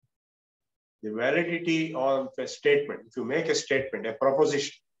the validity of a statement. If you make a statement, a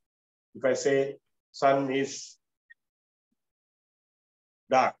proposition, if I say sun is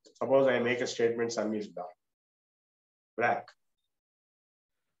dark, suppose I make a statement sun is dark, black,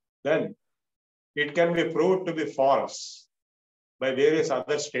 then it can be proved to be false by various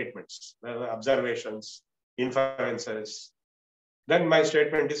other statements, observations, inferences. Then my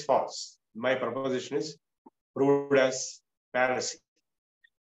statement is false. My proposition is proved as fallacy.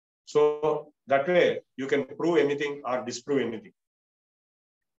 So that way you can prove anything or disprove anything.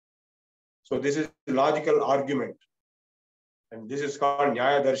 So this is logical argument. And this is called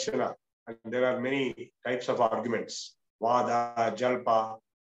Nyaya Darshana. And there are many types of arguments, Vada, Jalpa,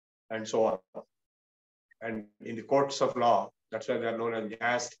 and so on. And in the courts of law, that's why they are known as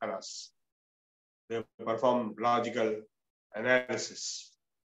Nyayasthanas. They perform logical analysis.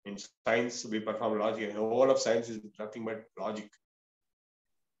 In science, we perform logic. The whole of science is nothing but logic.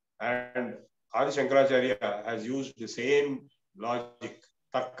 And Adi Shankaracharya has used the same logic,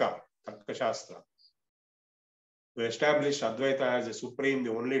 Tarka Shastra, to establish Advaita as a supreme,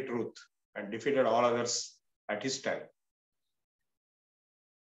 the only truth, and defeated all others at his time.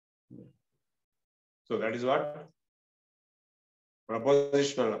 So that is what?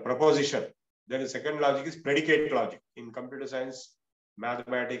 Proposition. Then the second logic is predicate logic. In computer science,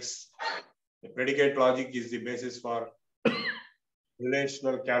 mathematics, the predicate logic is the basis for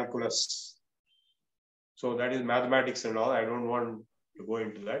relational calculus. So that is mathematics and all. I don't want to go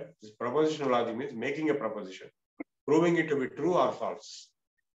into that. This propositional logic means making a proposition, proving it to be true or false.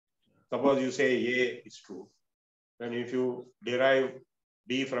 Suppose you say A is true. Then if you derive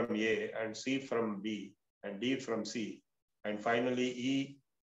B from A and C from B and D from C, and finally E,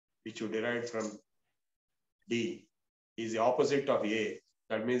 which you derived from D, is the opposite of A.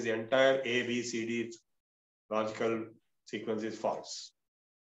 That means the entire A, B, C, D logical sequence is false.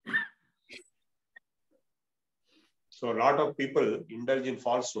 So a lot of people indulge in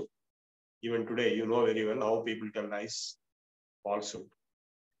falsehood. Even today, you know very well how people tell lies, falsehood.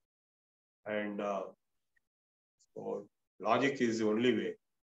 And so logic is the only way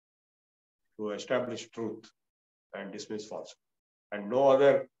to establish truth and dismiss falsehood. And no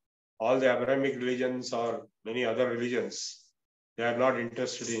other, all the Abrahamic religions or many other religions, they are not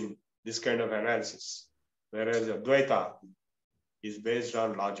interested in this kind of analysis. Whereas Advaita is based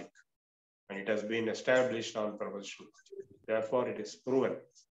on logic and it has been established on proposition. Therefore, it is proven.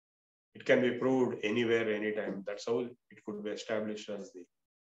 It can be proved anywhere, anytime. That's how it could be established as the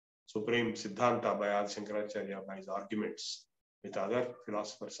supreme Siddhanta by Adi Shankaracharya, by his arguments with other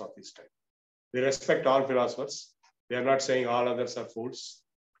philosophers of his time. We respect all philosophers. We are not saying all others are fools.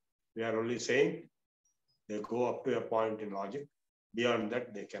 We are only saying they go up to a point in logic. Beyond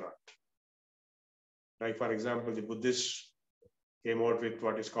that, they cannot. Like, for example, the Buddhists came out with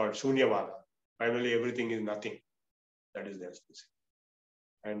what is called Shunyavada. Finally, everything is nothing. That is their species.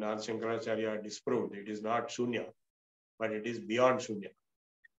 And Adi Shankaracharya disproved it is not Shunya, but it is beyond Shunya.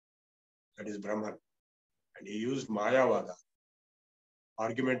 That is Brahman. And he used Mayavada,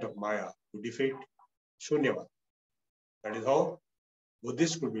 argument of Maya, to defeat Shunyavada. That is how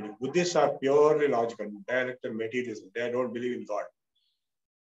Buddhists could be. Buddhists are purely logical, direct and materialism. They don't believe in God.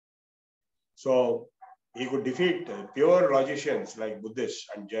 So he could defeat pure logicians like Buddhists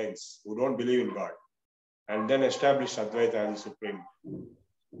and Jains who don't believe in God, and then establish Advaita as the supreme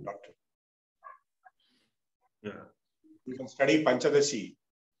doctrine. Yeah. You can study Panchadashi,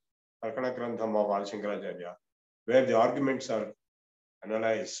 Arkana Grantham of Adi Shankaracharya, where the arguments are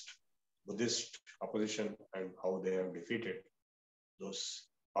analyzed, Buddhist opposition, and how they have defeated those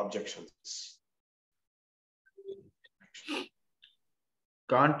objections.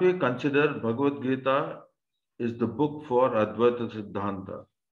 Can't we consider Bhagavad Gita is the book for Advaita Siddhanta?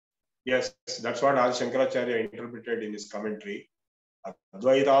 Yes, that's what Adi Shankaracharya interpreted in his commentary.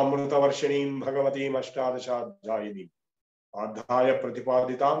 Advaita Amrita Varshinim Bhagavatim Ashtadashadhyayinim Adhaya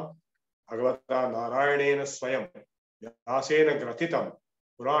Pratipaditam Bhagavata Narayanena Swayam Vyasena Gratitam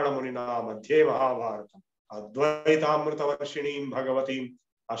Purana Munina Madhye Mahabharatam Advaita Amrita Varshinim Bhagavatim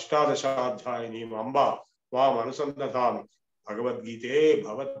Ashtadashadhyayinim Amba Tvam Anusandadhami Bhagavad Gita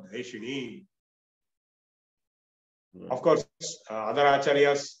Bhavat Dhaishini. Of course, other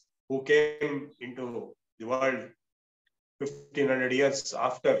acharyas who came into the world 1500 years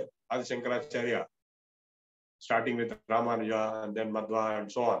after Adi Shankaracharya, starting with Ramanuja and then Madhva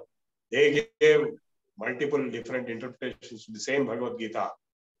and so on, they gave multiple different interpretations to the same Bhagavad Gita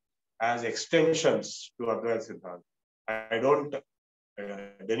as extensions to Advaita Siddhanta. I don't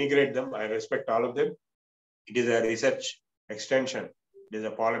denigrate them. I respect all of them. It is a research extension. It is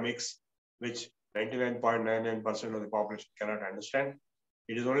a polemics which 99.99% of the population cannot understand.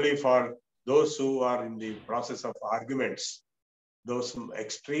 It is only for those who are in the process of arguments. Those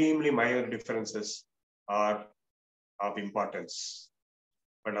extremely minor differences are of importance.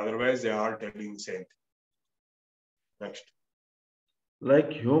 But otherwise, they are telling the same thing. Next.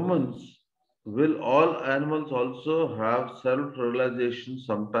 Like humans, will all animals also have self-realization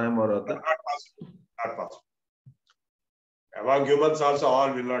sometime or other? Not possible. Not possible. Among humans also,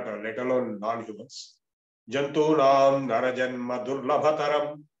 all will not have, let alone non-humans. Jantunam narajanma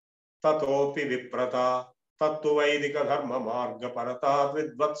durlabhataram tatopi viprata tattu vaidika dharma marga parata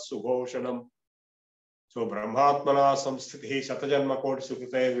vidvat sugoshanam. So brahmatmana samsthiti satajanma koti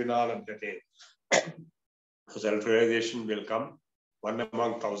sukrite vinalabhyate. So self-realization will come one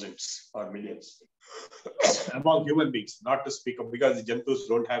among thousands or millions. Among human beings, not to speak of, because the jantus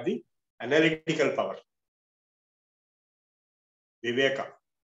don't have the analytical power. Viveka,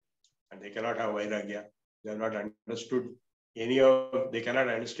 and they cannot have Vairagya. They have not understood they cannot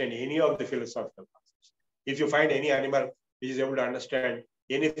understand any of the philosophical concepts. If you find any animal which is able to understand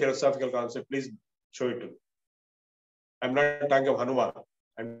any philosophical concept, please show it to me. I'm not talking of Hanuman.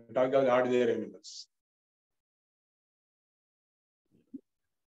 I'm talking of ordinary animals.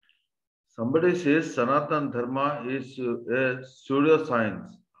 Somebody says Sanatana Dharma is a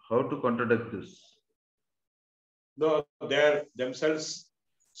pseudoscience. How to contradict this? No, they are themselves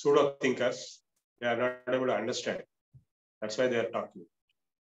pseudo thinkers. They are not able to understand. That's why they are talking.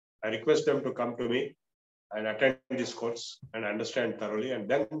 I request them to come to me and attend this course and understand thoroughly, and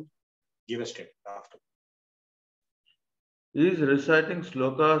then give a statement after. Is reciting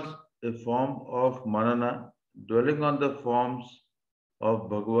slokas a form of manana, dwelling on the forms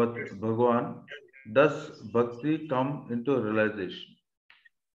of Bhagavan? Does bhakti come into realization?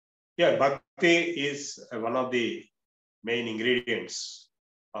 Yeah, bhakti is one of the main ingredients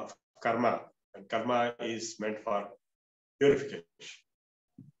of karma, and karma is meant for purification.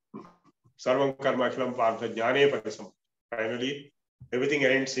 Sarvam karma akhilam partha jnane parisam. Finally, everything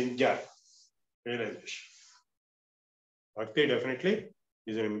ends in jnana, realization. Bhakti definitely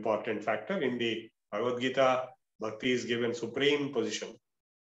is an important factor. In the Bhagavad Gita, bhakti is given supreme position,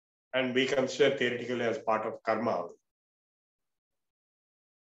 and we consider theoretically as part of karma.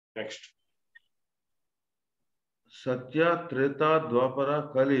 Next. Satya, Treta,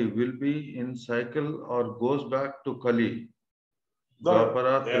 Dwapara, Kali will be in cycle or goes back to Kali?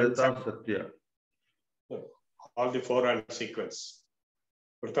 Dwapara, Treta, Satya. All the four are in sequence.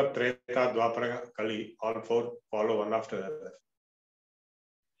 Krita, Treta, Dwapara, Kali, all four follow one after the other.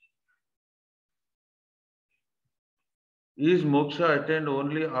 Is moksha attained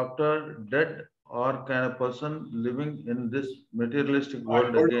only after death, or can a person living in this materialistic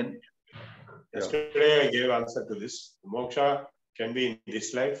world again? Yesterday I gave answer to this. Moksha can be in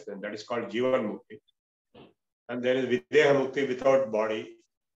this life, and that is called Jivan Mukti. and there is Videha Mukti without body.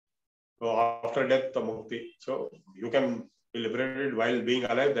 So after death, the Mukti. So you can be liberated while being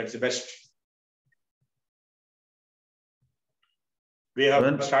alive. That's the best. We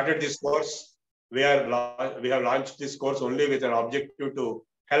have started this course. We have launched this course only with an objective to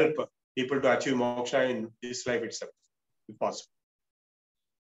help people to achieve moksha in this life itself, if possible.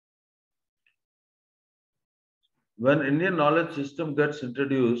 When Indian knowledge system gets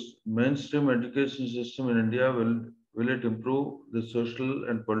introduced, mainstream education system in India, will it improve the social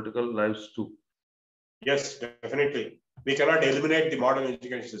and political lives too? Yes, definitely. We cannot eliminate the modern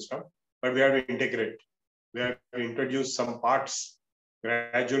education system, but we have to integrate. We have to introduce some parts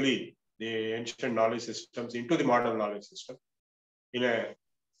gradually, the ancient knowledge systems into the modern knowledge system in a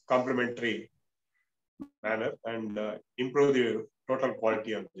complementary manner and improve the total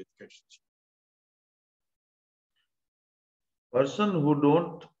quality of the education. Person who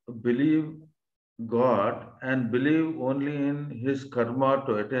don't believe God and believe only in his karma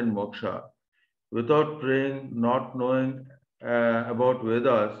to attain moksha, without praying, not knowing about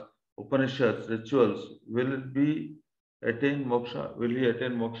Vedas, Upanishads, rituals, will it be attain moksha? Will he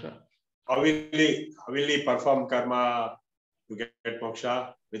attain moksha? How will he perform karma to get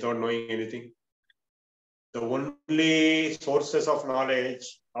moksha without knowing anything? The only sources of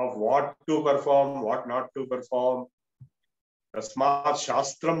knowledge of what to perform, what not to perform, Tasmat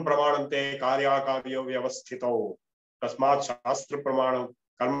Shastram Pramanante Karya Karyo Vyavasthito. Tasmat Shastra Pramanam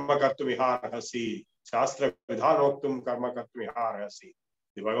Karma Kartum Iharahasi. Shastra Vidhanoktum Karma Kartum Iharahasi.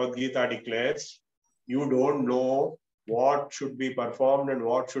 The Bhagavad Gita declares, you don't know what should be performed and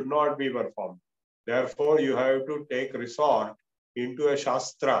what should not be performed. Therefore, you have to take resort into a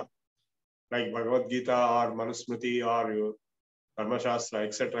Shastra, like Bhagavad Gita or Manusmriti or Karma Shastra,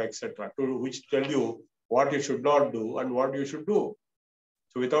 etc., to which tell you what you should not do and what you should do.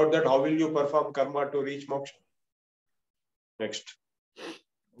 So without that, how will you perform karma to reach moksha? Next.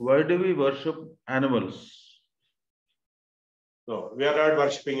 Why do we worship animals? No, we are not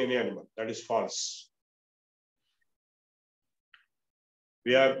worshipping any animal. That is false.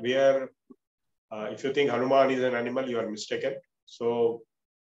 We are. If you think Hanuman is an animal, you are mistaken. So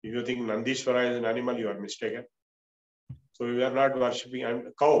if you think Nandishvara is an animal, you are mistaken. So we are not worshipping.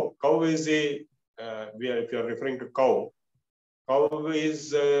 And cow is a if you are referring to cow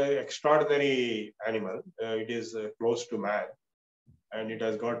is an extraordinary animal. It is close to man, and it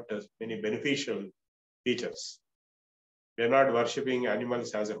has got many beneficial features. We are not worshipping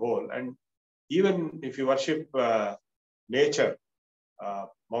animals as a whole. And even if you worship nature,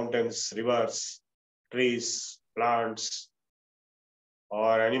 mountains, rivers, trees, plants,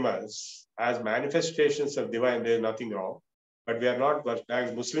 or animals as manifestations of divine, there is nothing wrong. But we are not,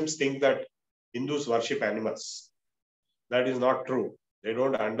 as Muslims think that Hindus worship animals. That is not true. They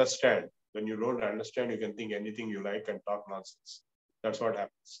don't understand. When you don't understand, you can think anything you like and talk nonsense. That's what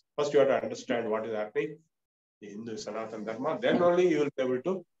happens. First, you have to understand what is happening in Hindu Sanatana Dharma. Then only you will be able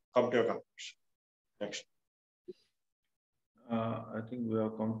to come to a conclusion. Next. I think we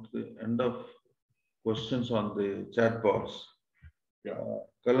have come to the end of questions on the chat box. Yeah.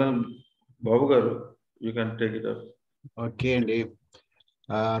 Kalan Babugar, you can take it up. Okay, Andy.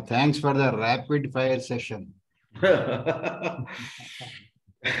 Thanks for the rapid fire session. Very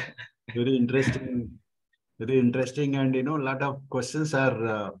interesting, and a lot of questions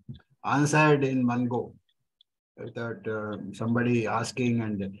are answered in one go without somebody asking.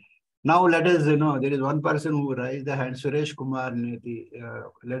 And now let us, there is one person who raised the hand, Suresh Kumar Neti.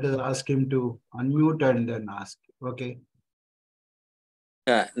 Let us ask him to unmute and then ask. Okay.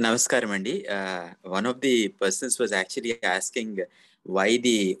 Namaskaram, Andy. One of the persons was actually asking why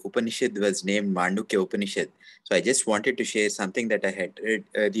the Upanishad was named Mandukya Upanishad. So I just wanted to share something that I had read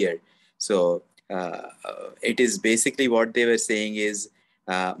earlier. So it is basically what they were saying is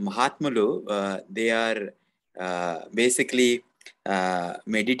Mahatmulu, they are basically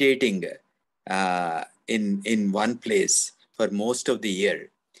meditating in one place for most of the year.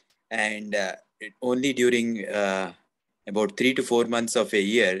 And only during about 3 to 4 months of a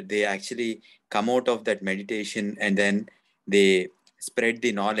year, they actually come out of that meditation and then they spread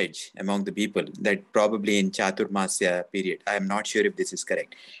the knowledge among the people, that probably in Chaturmasya period. I am not sure if this is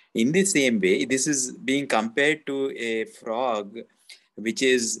correct. In the same way, this is being compared to a frog, which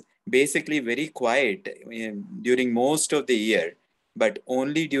is basically very quiet during most of the year, but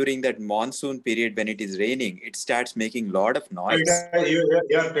only during that monsoon period when it is raining, it starts making a lot of noise. You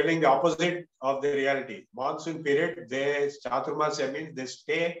are telling the opposite of the reality. Monsoon period, Chaturmasya means they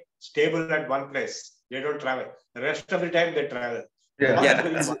stay stable at one place. They don't travel. The rest of the time they travel.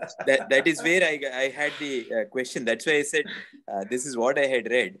 Yeah. that is where I had the question. That's why I said this is what I had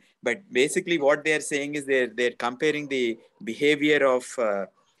read. But basically, what they are saying is they're comparing the behavior of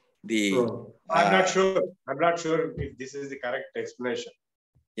the. I'm not sure. I'm not sure if this is the correct explanation.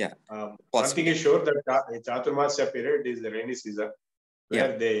 Yeah. One thing is sure that Chaturmasya period is the rainy season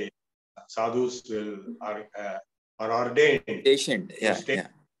where the sadhus are ordained. Stationed. Yeah.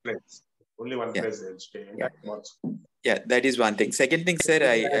 Place. Only one place they'll stay. Yeah, that is one thing. Second thing, sir,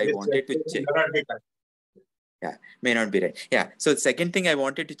 I wanted to check. Yeah, may not be right. Yeah. So second thing I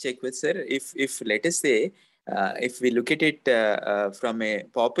wanted to check with, sir, if let us say, if we look at it from a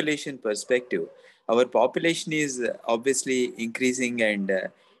population perspective, our population is obviously increasing and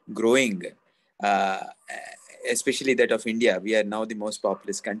growing, especially that of India. We are now the most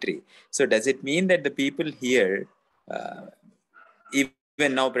populous country. So does it mean that the people here,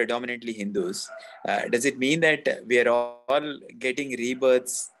 even now predominantly Hindus, does it mean that we are all getting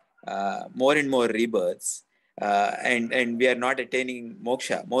rebirths, more and more rebirths, and we are not attaining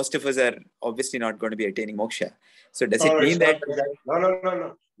moksha? Most of us are obviously not going to be attaining moksha. So does it mean that?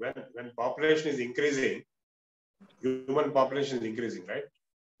 No. When population is increasing, human population is increasing, right?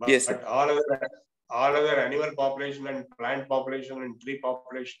 Yes. But all other animal population and plant population and tree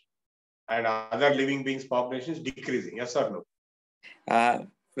population and other living beings population is decreasing. Yes or no?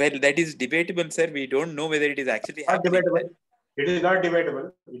 Well, that is debatable, sir. We don't know whether it is actually happening. It is not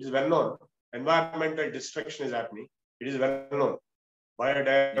debatable. It is well known. Environmental destruction is happening. It is well known.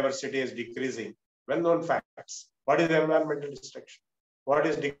 Biodiversity is decreasing. Well known facts. What is the environmental destruction? What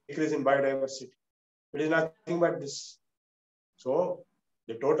is decrease in biodiversity? It is nothing but this. So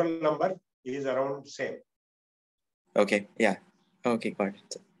the total number is around the same. Okay. Yeah. Okay. Got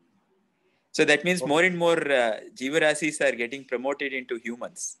it. So that means more and more Jivarasis are getting promoted into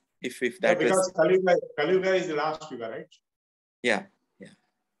humans. If that because Kali Yuga is the last Yuga, right? Yeah.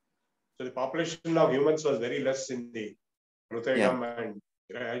 So the population of humans was very less in the Krutayam and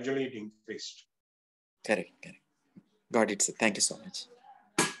gradually it increased. Correct. Got it, sir. Thank you so much.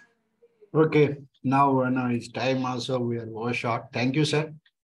 Okay. Now it's time also. We are over short. Thank you, sir.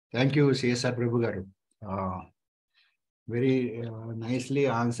 Thank you, CSR Prabhu Garu. Very nicely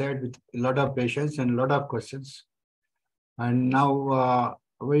answered with a lot of patience and a lot of questions. And now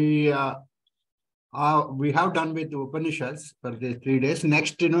we have done with Upanishads for the 3 days.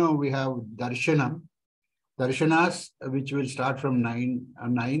 Next, we have Darshanas, which will start from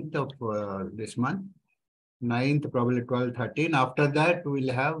 9th of this month. 9th, probably 12, 13. After that,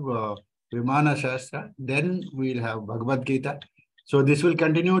 we'll have Vimana Shastra. Then we'll have Bhagavad Gita. So this will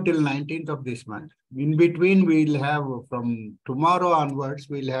continue till 19th of this month. In between, we'll have from tomorrow onwards,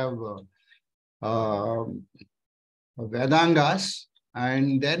 we'll have Vedangas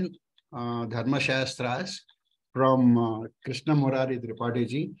and then Dharma Shastras from Krishna Murari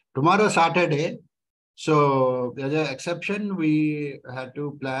Tripathi. Tomorrow, Saturday. So as an exception, we had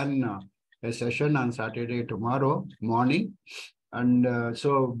to plan a session on Saturday tomorrow morning. And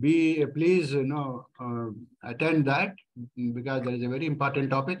so please, attend that because there is a very important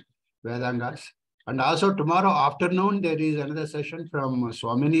topic, Vedangas. And also tomorrow afternoon, there is another session from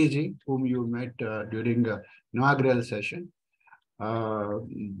Swamini-ji, whom you met during the inaugural session.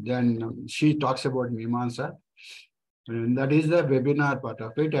 Then she talks about Mimamsa. And that is the webinar part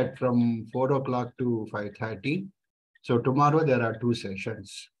of it from 4 o'clock to 5:30. So tomorrow there are 2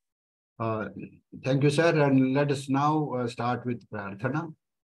 sessions. Thank you, sir. And let us now start with Prarthana.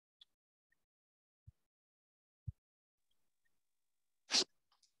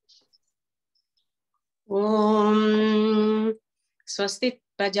 Om Swastit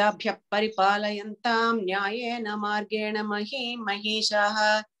Prajabhya Paripalayantam Nyayena Margena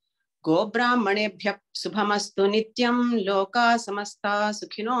Mahishah Gobrahmanebhya Subhamastu Nityam Loka Samasta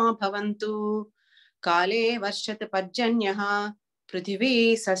Sukhino Bhavantu Kale Varshat Parjanyaha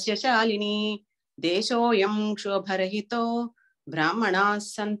Prithvi Sasyashalini Deshoyam Shobharahito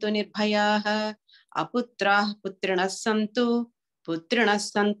Brahmanas Santu Nirbhayaha Aputrah Putrinas Santu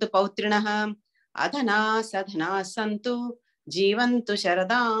Pautrinaha Adhana Sadhana Santu Jivantu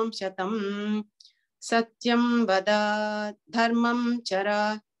Sharadam Shatam Satyam Vada Dharmam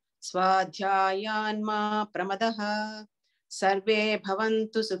Chara Swadhyayanma Pramadaha Sarve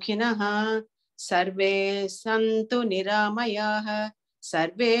Bhavantu Sukhinaha Sarve Santu Niramayaha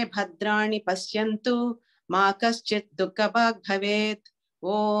Sarve Bhadrani Pasyantu Ma Kaschit Dukkhabhag Bhavet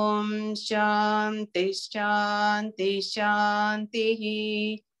Om Shanti Shanti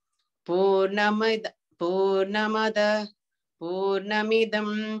Shanti Purnamada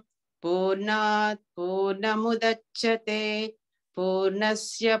Purnamidam Purnat Purnamudachyate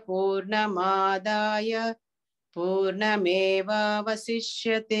Purnasya Purnamadaya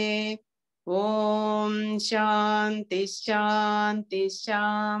पूर्णमेवावशिष्यते। ॐ शान्ति शान्ति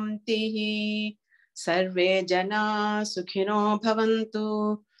शान्तिः। सर्वे जना सुखिनो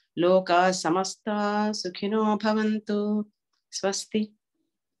भवन्तु, लोका समस्ता सुखिनो भवन्तु। स्वस्ति।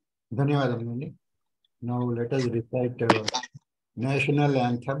 ధన్యవాదాలండి. Now let us recite national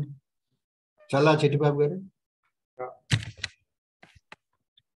anthem. Chala Chittibabu garu.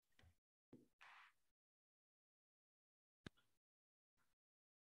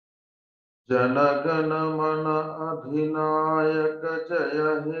 जनगण मन अधिनायक जय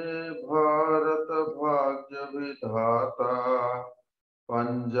हे भारत भाग्य विधाता।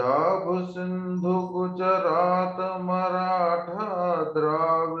 पंजाब सिंधु गुजरात मराठा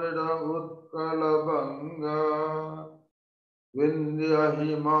द्राविड़ उत्कल बंगा। विंध्य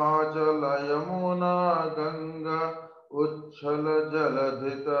हिमाचल यमुना गंगा उच्छल जलधि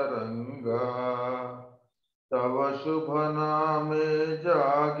तरंगा। तव शुभ नामे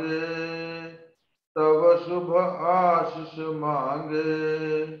जागे, तव शुभ आशीष मांगे।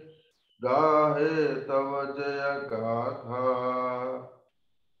 गाहे तव जय गाथा।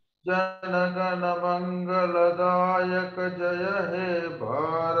 जन गण मंगलदायक जय हे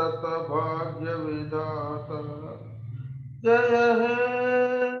भारत भाग्य विधाता। जय हे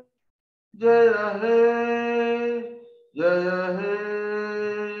जय हे जय हे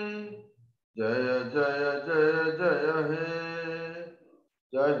जय जय जय जय हे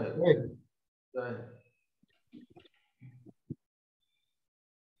जय हे जय।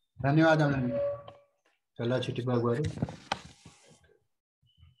 ధన్యవాదాలండి. చల్లా చిట్టిబాబు గారు.